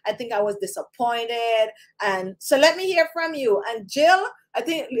it. I think I was disappointed. And so let me hear from you. And Jill, I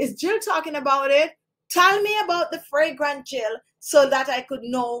think, is Jill talking about it? Tell me about the fragrant, Jill, so that I could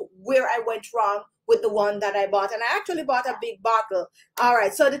know where I went wrong with the one that I bought. And I actually bought a big bottle. All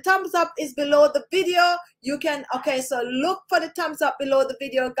right, so the thumbs up is below the video. You can, okay, so look for the thumbs up below the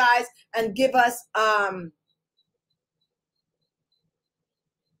video, guys, and give us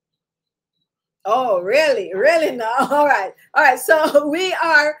oh, really? Really? No. All right. All right. So we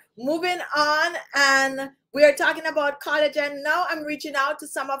are moving on and we are talking about collagen. Now I'm reaching out to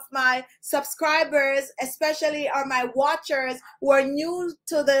some of my subscribers, especially are my watchers who are new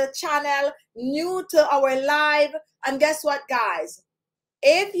to the channel, new to our live. And guess what, guys?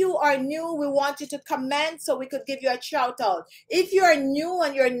 If you are new, we want you to comment so we could give you a shout out. If you are new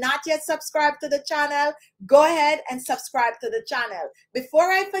and you're not yet subscribed to the channel, go ahead and subscribe to the channel.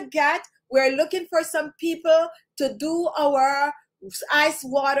 Before I forget, we're looking for some people to do our ice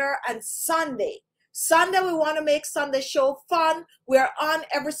water on Sunday. Sunday, we want to make Sunday show fun. We're on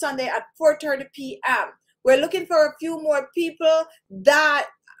every Sunday at 4:30 p.m. We're looking for a few more people. That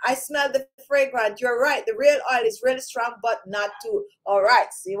I smell the fragrance. You're right. The real oil is really strong, but not too. All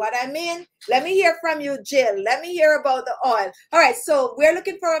right. See what I mean? Let me hear from you, Jill. Let me hear about the oil. All right. So we're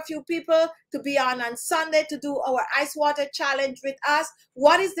looking for a few people to be on Sunday to do our ice water challenge with us.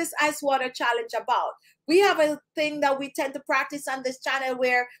 What is this ice water challenge about? We have a thing that we tend to practice on this channel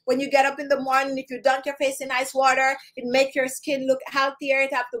where when you get up in the morning, if you dunk your face in ice water, it makes your skin look healthier.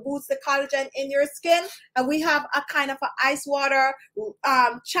 It have to boost the collagen in your skin. And we have a kind of an ice water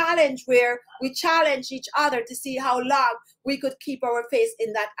challenge where we challenge each other to see how long we could keep our face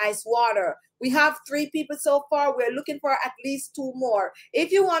in that ice water. We have 3 people so far. We're looking for at least 2 more.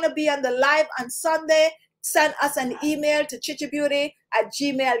 If you want to be on the live on Sunday, send us an email to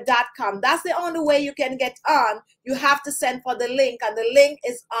chichibeauty@gmail.com. That's the only way you can get on. You have to send for the link, and the link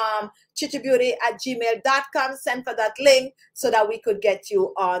is chichibeauty@gmail.com. Send for that link so that we could get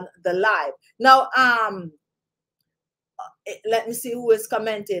you on the live. Now, let me see who is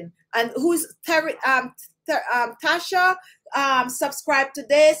commenting and who's Tasha subscribe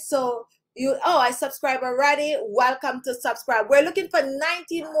today. So you, oh, I subscribe already. Welcome to subscribe. We're looking for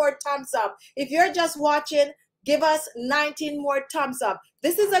 19 more thumbs up. If you're just watching, give us 19 more thumbs up.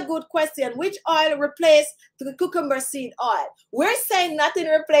 This is a good question. Which oil replaced the cucumber seed oil? We're saying nothing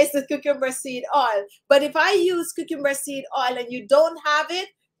replaced the cucumber seed oil. But if I use cucumber seed oil and you don't have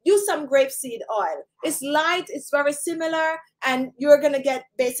it, use some grapeseed oil. It's light, it's very similar, and you're going to get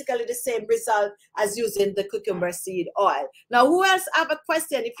basically the same result as using the cucumber seed oil. Now, who else have a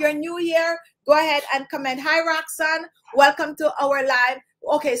question? If you're new here, go ahead and comment. Hi, Roxanne. Welcome to our live.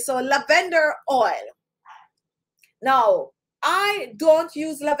 Okay, so lavender oil. Now, I don't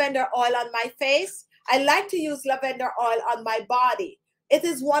use lavender oil on my face. I like to use lavender oil on my body. It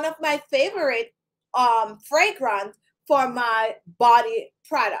is one of my favorite fragrance for my body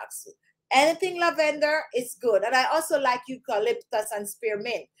products. Anything lavender is good. And I also like eucalyptus and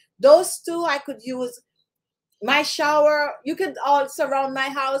spearmint. Those 2 I could use. My shower, you could all surround my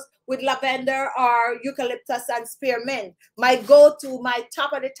house with lavender or eucalyptus and spearmint. My go-to, my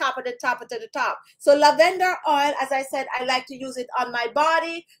top of the top of the top of the top. So lavender oil, as I said, I like to use it on my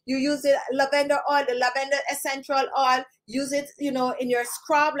body. You use it, lavender oil, the lavender essential oil. Use it, you know, in your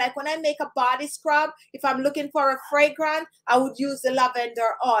scrub. Like when I make a body scrub, if I'm looking for a fragrance, I would use the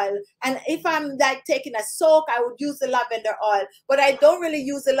lavender oil. And if I'm like taking a soak, I would use the lavender oil. But I don't really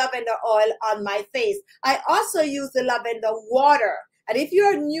use the lavender oil on my face. I also use the lavender water. And if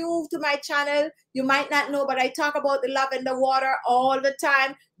you're new to my channel, you might not know, but I talk about the lavender water all the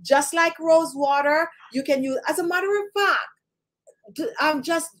time. Just like rose water, you can use, as a matter of fact, I'm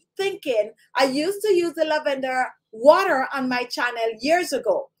just thinking, I used to use the lavender water on my channel years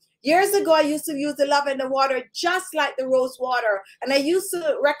ago. Years ago, I used to use the lavender water just like the rose water. And I used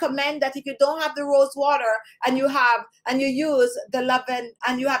to recommend that if you don't have the rose water and you use the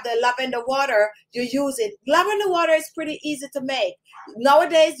lavender water, you use it. Lavender water is pretty easy to make.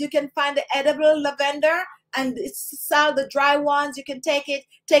 Nowadays, you can find the edible lavender and sell the dry ones. You can take it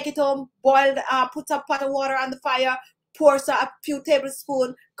home, boil, put a pot of water on the fire, pour a few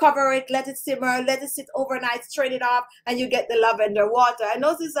tablespoons, cover it, let it simmer, let it sit overnight, strain it off, and you get the lavender water. I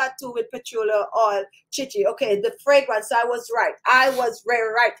know this are 2 with patchouli oil, Khichi. Okay, the fragrance, I was right. I was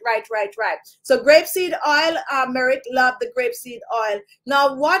very right. So grapeseed oil, Merit, love the grapeseed oil.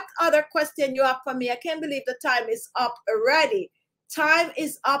 Now, what other question you have for me? I can't believe the time is up already. time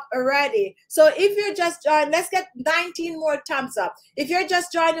is up already. So if you're just joining, let's get 19 more thumbs up. If you're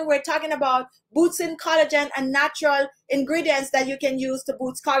just joining, we're talking about boosting collagen and natural ingredients that you can use to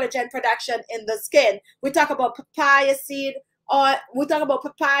boost collagen production in the skin. We talk about papaya seed, or we talk about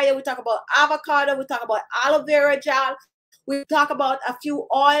papaya, we talk about avocado, we talk about aloe vera gel. We talk about a few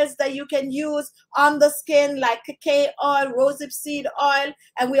oils that you can use on the skin, like cacao oil, rosehip seed oil,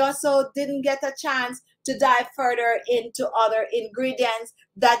 and we also didn't get a chance to dive further into other ingredients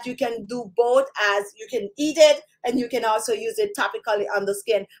that you can do both, as you can eat it and you can also use it topically on the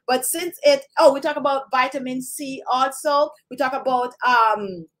skin. But since it, we talk about vitamin C also. We talk about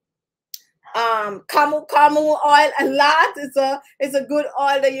camu oil a lot. It's a good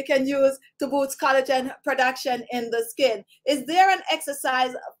oil that you can use to boost collagen production in the skin. Is there an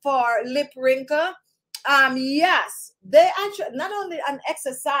exercise for lip wrinkle? Yes, they actually, not only an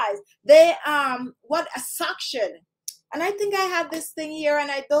exercise, they what a suction. And I think I have this thing here,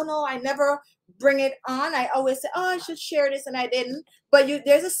 and I don't know, I never bring it on. I always say, oh, I should share this, and I didn't. But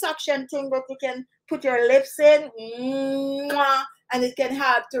there's a suction thing that you can put your lips in, and it can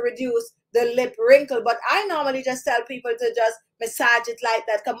help to reduce the lip wrinkle. But I normally just tell people to just massage it like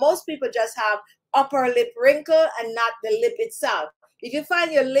that, because most people just have upper lip wrinkle and not the lip itself. If you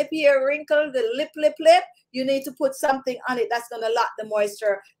find your lip here wrinkled, the lip, you need to put something on it that's going to lock the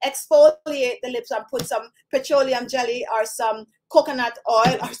moisture. Exfoliate the lips and put some petroleum jelly or some coconut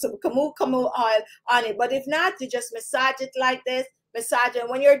oil or some camu oil on it. But if not, you just massage it like this. Massage it.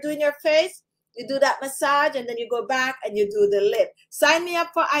 When you're doing your face, you do that massage, and then you go back and you do the lip. Sign me up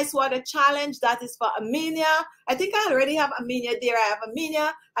for Ice Water Challenge. That is for Amelia. I think I already have Amelia there. I have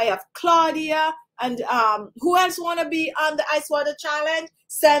Amelia. I have Claudia. And who else want to be on the Ice Water Challenge?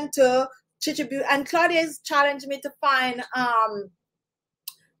 Send to Khichi Beauty. And Claudia has challenged me to find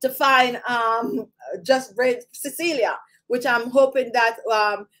just Cecilia, which I'm hoping that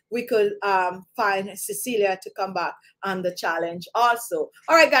we could find Cecilia to come back on the challenge also.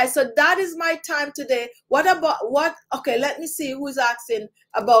 All right, guys, so that is my time today. Okay, let me see who's asking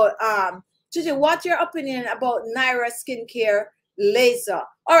about, Khichi, what's your opinion about Naira skincare laser?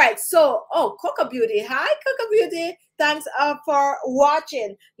 All right, so, Coco Beauty. Hi, Coco Beauty. Thanks for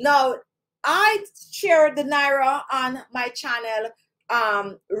watching. Now, I shared the Naira on my channel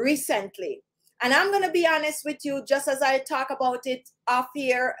recently. And I'm going to be honest with you, just as I talk about it off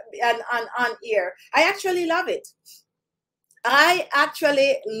here and on here. I actually love it. I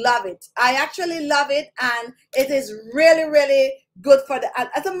actually love it. I actually love it. And it is really, really good for the,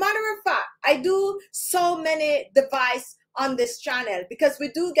 as a matter of fact, I do so many devices on this channel because we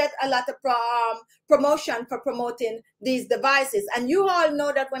do get a lot of promotion for promoting these devices, and you all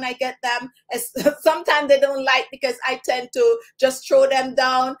know that when I get them, sometimes they don't like, because I tend to just throw them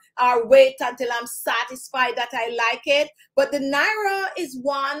down or wait until I'm satisfied that I like it. But the Naira is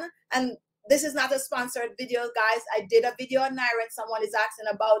one, and this is not a sponsored video, guys. I did a video on Naira and someone is asking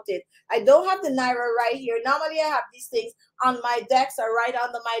about it. I don't have the Naira right here. Normally I have these things on my decks or right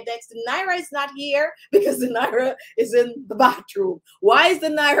under my decks. The Naira is not here because the Naira is in the bathroom. Why is the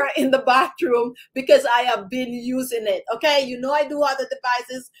Naira in the bathroom? Because I have been using it. Okay, you know I do other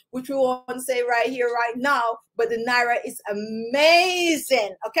devices, which we won't say right here, right now, but the Naira is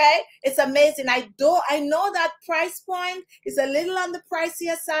amazing. Okay, it's amazing. I know that price point is a little on the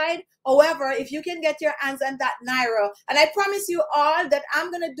pricier side. However, if you can get your hands on that Naira, and I promise you all that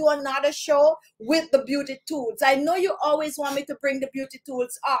I'm going to do another show with the beauty tools. I know you always want me to bring the beauty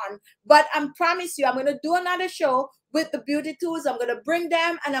tools on, but I promise you I'm going to do another show with the beauty tools. I'm going to bring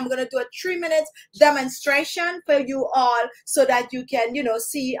them, and I'm going to do a 3-minute demonstration for you all so that you can, you know,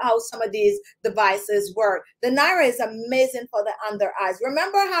 see how some of these devices work. The Naira is amazing for the under eyes.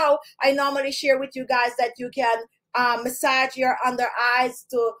 Remember how I normally share with you guys that you can massage your under eyes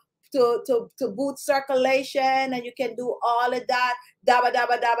to boost circulation, and you can do all of that. Daba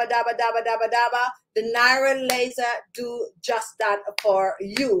daba daba daba daba daba daba. The Naira laser do just that for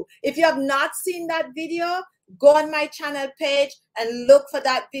you. If you have not seen that video, go on my channel page and look for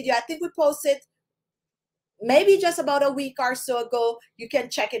that video. I think we posted maybe just about a week or so ago. You can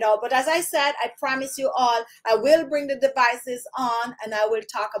check it out. But as I said, I promise you all, I will bring the devices on and I will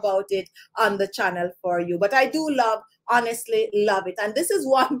talk about it on the channel for you. But I do love, honestly love it. And this is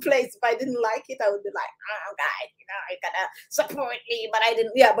one place, if I didn't like it, I would be like, oh guys, you know, you gotta support me. But I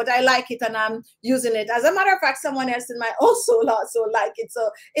didn't, yeah, but I like it and I'm using it. As a matter of fact, someone else in my also like it. So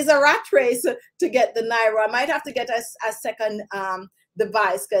it's a rat race to get the Naira. I might have to get a second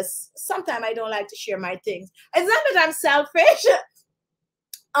device, because sometimes I don't like to share my things. It's not that I'm selfish.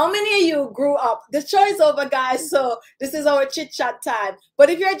 How many of you grew up? The show is over, guys, so this is our chit chat time. But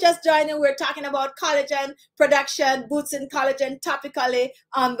if you're just joining, we're talking about collagen production, boosting collagen topically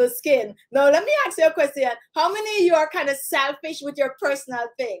on the skin. Now, let me ask you a question. How many of you are kind of selfish with your personal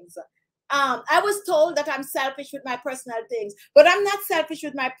things? I was told that I'm selfish with my personal things, but I'm not selfish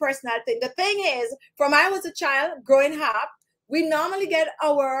with my personal thing. The thing is, from I was a child growing up, we normally get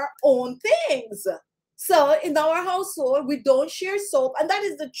our own things. So in our household, we don't share soap, and that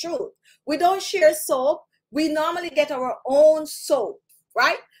is the truth. We don't share soap. We normally get our own soap,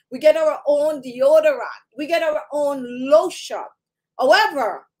 right? We get our own deodorant. We get our own lotion.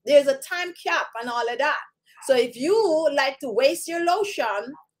 However, there's a time cap and all of that. So if you like to waste your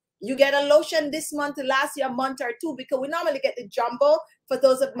lotion, you get a lotion this month to last you a month or two, because we normally get the jumbo. For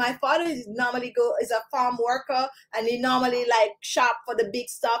those of my father, is normally is a farm worker, and he normally like shop for the big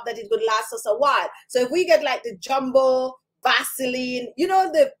stuff that it would last us a while. So if we get like the jumbo Vaseline, you know,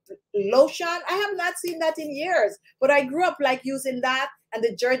 the lotion, I have not seen that in years, but I grew up like using that, and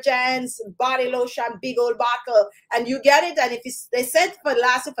the Jergens body lotion, big old bottle, and you get it, and if they said for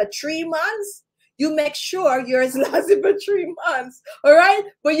lasting for 3 months, you make sure yours lasts for 3 months, all right?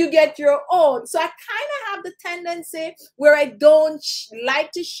 But you get your own. So I kind of have the tendency where I don't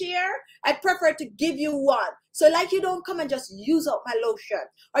like to share. I prefer to give you one. So like, you don't come and just use up my lotion,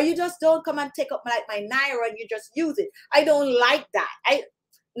 or you just don't come and take up my Naira and you just use it. I don't like that.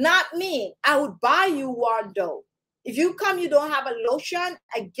 Not me. I would buy you one though. If you come, you don't have a lotion,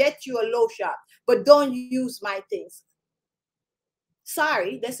 I get you a lotion, but don't use my things.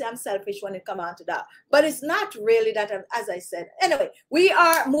 Sorry, they say I'm selfish when it comes on to that, but it's not really that, as I said. Anyway, we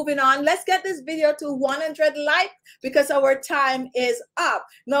are moving on. Let's get this video to 100 likes because our time is up.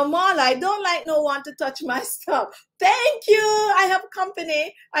 Now, Marla, I don't like no one to touch my stuff. Thank you. I have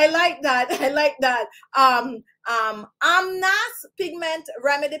company. I like that. I like that. Amnas pigment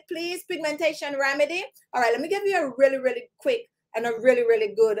remedy, please. Pigmentation remedy. All right, let me give you a really, really quick and a really,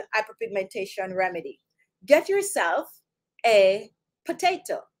 really good hyperpigmentation remedy. Get yourself a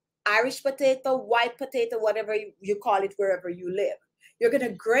potato, Irish potato, white potato, whatever you call it wherever you live. You're going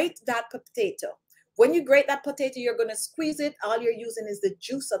to grate that potato. When you grate that potato, you're going to squeeze it. All you're using is the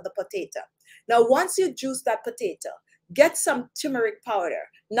juice of the potato. Now, once you juice that potato, get some turmeric powder.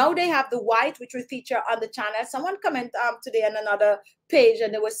 Now they have the white, which we feature on the channel. Someone commented today on another page,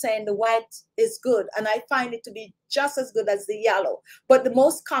 and they were saying the white is good, and I find it to be just as good as the yellow. But the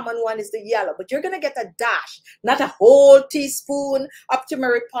most common one is the yellow. But you're gonna get a dash, not a whole teaspoon of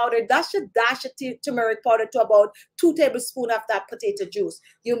turmeric powder. That should dash a turmeric powder to about 2 tablespoons of that potato juice.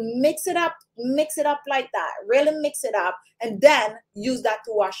 You mix it up like that. Really mix it up, and then use that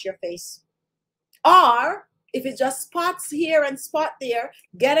to wash your face. Or if it's just spots here and spot there,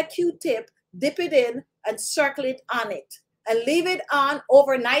 get a Q-tip, dip it in, and circle it on it. And leave it on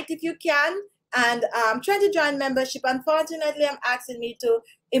overnight if you can. And I'm trying to join membership. Unfortunately, I'm asking me to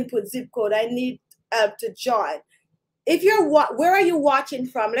input zip code. I need help to join. If you're, where are you watching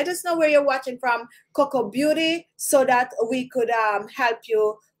from? Let us know where you're watching from, Coco Beauty, so that we could help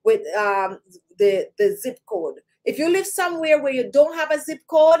you with the zip code. If you live somewhere where you don't have a zip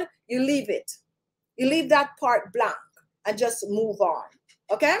code, you leave it. You leave that part blank and just move on.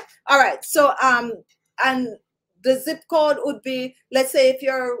 Okay? All right. So and the zip code would be, let's say if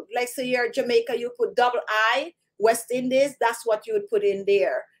you're, let's say you're Jamaica, you put I, West Indies, that's what you would put in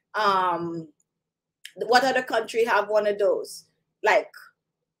there. What other country have one of those? Like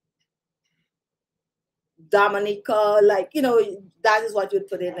Dominica, like, you know, that is what you'd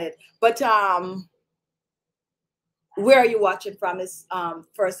put in it. But where are you watching from is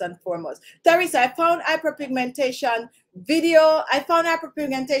first and foremost. Teresa, I found hyperpigmentation video. I found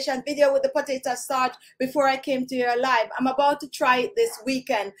hyperpigmentation video with the potato starch before I came to your live. I'm about to try it this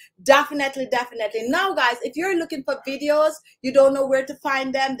weekend. Definitely, definitely. Now, guys, if you're looking for videos, you don't know where to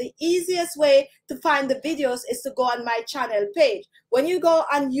find them, the easiest way to find the videos is to go on my channel page. When you go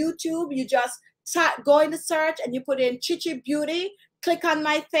on YouTube, you just go in the search and you put in Khichi Beauty. Click on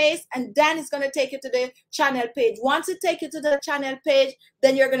my face, and then it's going to take you to the channel page. Once it takes you to the channel page,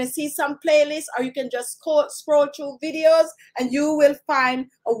 then you're going to see some playlists, or you can just scroll through videos, and you will find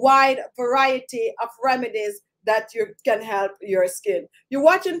a wide variety of remedies that you can help your skin. You're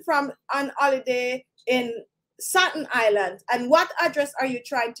watching from on holiday in Staten Island, and what address are you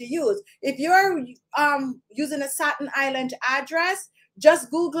trying to use? If you're using a Staten Island address,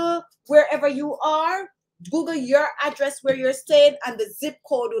 just Google wherever you are. Google your address where you're staying, and the zip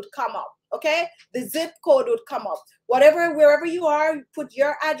code would come up. Okay, the zip code would come up. Wherever you are, put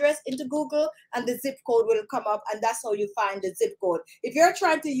your address into Google, and the zip code will come up, and that's how you find the zip code. If you're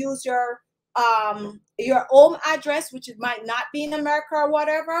trying to use your your home address, which it might not be in America or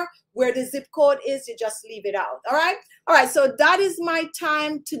whatever, where the zip code is, you just leave it out. All right, so that is my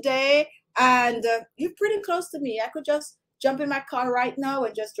time today, and you're pretty close to me. I could just jump in my car right now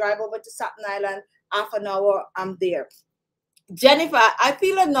and just drive over to Staten Island. Half an hour, I'm there. Jennifer, I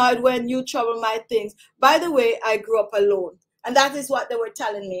feel annoyed when you trouble my things. By the way, I grew up alone, and that is what they were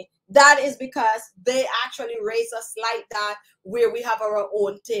telling me. That is because they actually raised us like that, where we have our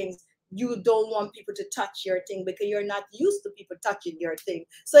own things. You don't want people to touch your thing because you're not used to people touching your thing.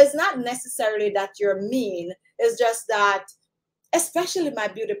 So it's not necessarily that you're mean. It's just that, especially my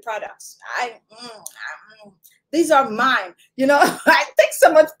beauty products, these are mine. You know, I take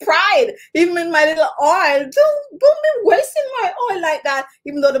so much pride, even in my little oil. Don't be wasting my oil like that,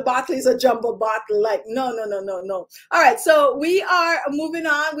 even though the bottle is a jumbo bottle. Like, no. All right, so we are moving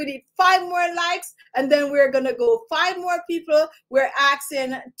on. We need 5 more likes, and then we're going to go 5 more people. We're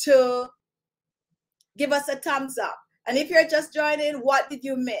asking to give us a thumbs up. And if you're just joining, what did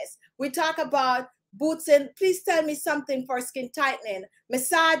you miss? We talk about boosting. Please tell me something for skin tightening,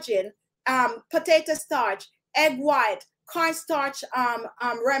 massaging, potato starch, egg white, cornstarch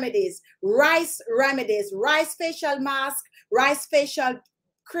remedies, rice facial mask, rice facial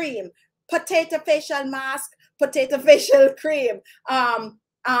cream, potato facial mask, potato facial cream,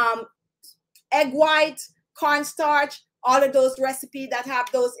 egg white, cornstarch, all of those recipes that have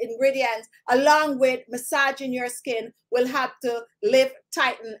those ingredients, along with massaging your skin, will help to lift,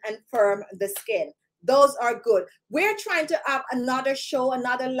 tighten, and firm the skin. Those are good. We're trying to have another show,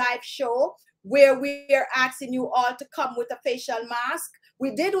 another live show, where we're asking you all to come with a facial mask.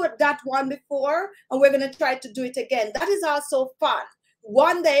 We did that one before, and we're going to try to do it again. That is also fun.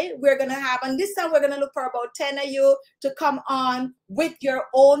 One day we're going to have, and this time we're going to look for about 10 of you to come on with your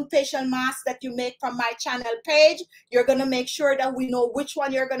own facial mask that you make from my channel page. You're going to make sure that we know which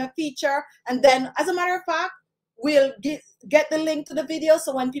one you're going to feature. And then, as a matter of fact, we'll get the link to the video,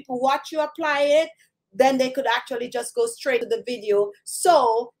 so when people watch you apply it, then they could actually just go straight to the video.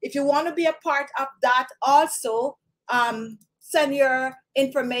 So if you want to be a part of that also, send your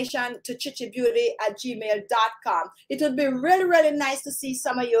information to khichibeauty@gmail.com. It would be really, really nice to see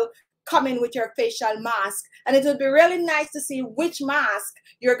some of you come in with your facial mask. And it would be really nice to see which mask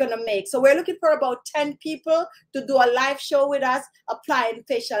you're going to make. So we're looking for about 10 people to do a live show with us, applying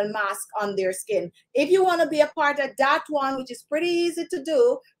facial mask on their skin. If you want to be a part of that one, which is pretty easy to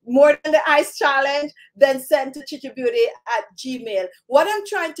do, more than the ice challenge, then send to khichibeauty@gmail. What I'm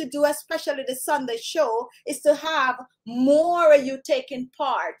trying to do, especially the Sunday show, is to have more of you taking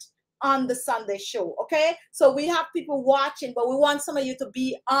part on the Sunday show. Okay, so we have people watching, but we want some of you to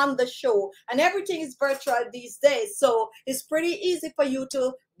be on the show, and everything is virtual these days, so it's pretty easy for you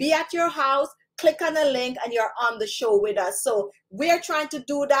to be at your house, click on the link, and you're on the show with us. So we're trying to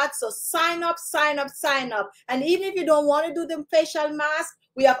do that. So sign up. And even if you don't want to do the facial mask,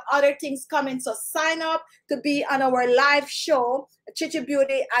 we have other things coming. So sign up to be on our live show,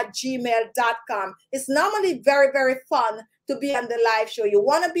 khichibeauty@gmail.com. It's normally very, very fun to be on the live show. You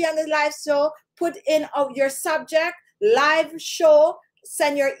want to be on the live show, put in your subject, live show,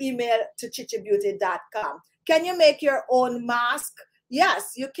 send your email to khichibeauty.com. Can you make your own mask?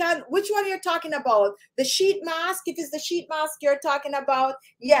 Yes, you can. Which one you're talking about? The sheet mask? If it's the sheet mask you're talking about,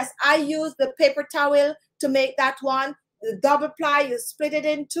 yes, I use the paper towel to make that one. The double ply, you split it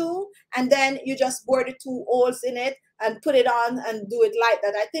in two, and then you just bore the 2 holes in it and put it on and do it like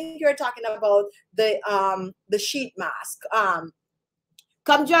that. I think you're talking about the sheet mask.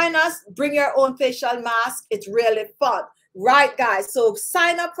 Come join us, bring your own facial mask. It's really fun, right, guys? So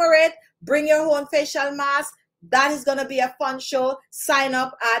sign up for it, bring your own facial mask. That is going to be a fun show. Sign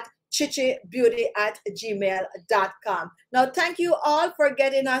up at khichibeauty@gmail.com. Now, thank you all for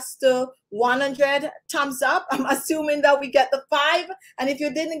getting us to 100 thumbs up. I'm assuming that we get the 5. And if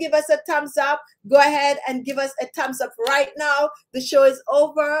you didn't give us a thumbs up, go ahead and give us a thumbs up right now. The show is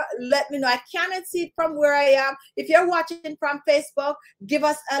over. Let me know. I cannot see it from where I am. If you're watching from Facebook, give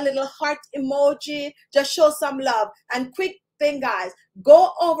us a little heart emoji. Just show some love. And quick thing, guys,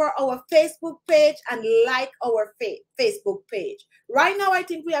 go over our Facebook page and like our Facebook page. Right now, I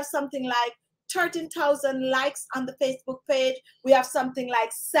think we have something like 13,000 likes on the Facebook page. We have something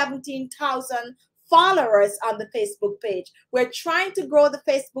like 17,000 followers on the Facebook page. We're trying to grow the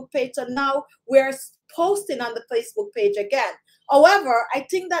Facebook page, so now we're posting on the Facebook page again. However, I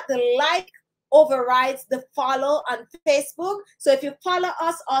think that the like overrides the follow on Facebook. So if you follow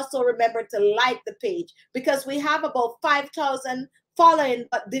us, also remember to like the page, because we have about 5,000 following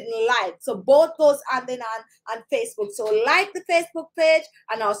but didn't like. So both goes hand in hand on Facebook. So like the Facebook page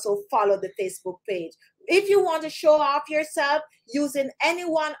and also follow the Facebook page. If you want to show off yourself using any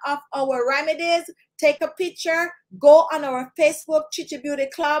one of our remedies, take a picture, go on our Facebook Khichi Beauty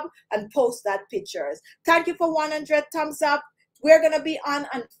Club and post that pictures. Thank you for 100 thumbs up. We're going to be on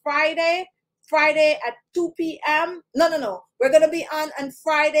Friday at 2 p.m. No. We're going to be on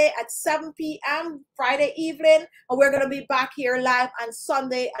Friday at 7 p.m. Friday evening. And we're going to be back here live on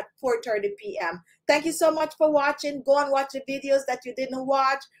Sunday at 4:30 p.m. Thank you so much for watching. Go and watch the videos that you didn't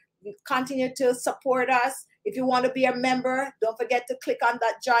watch. Continue to support us. If you want to be a member, don't forget to click on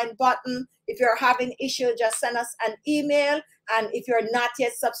that join button. If you're having issues, just send us an email. And if you're not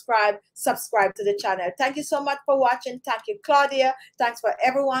yet subscribed, subscribe to the channel. Thank you so much for watching. Thank you, Claudia. Thanks for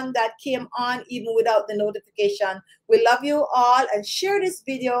everyone that came on even without the notification. We love you all, and share this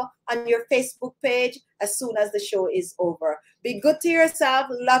video on your Facebook page as soon as the show is over. Be good to yourself,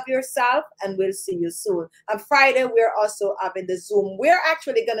 love yourself, and we'll see you soon. On Friday, we're also having the Zoom. We're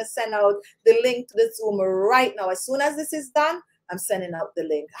actually going to send out the link to the Zoom right now. As soon as this is done, I'm sending out the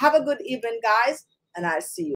link. Have a good evening, guys, and I'll see you.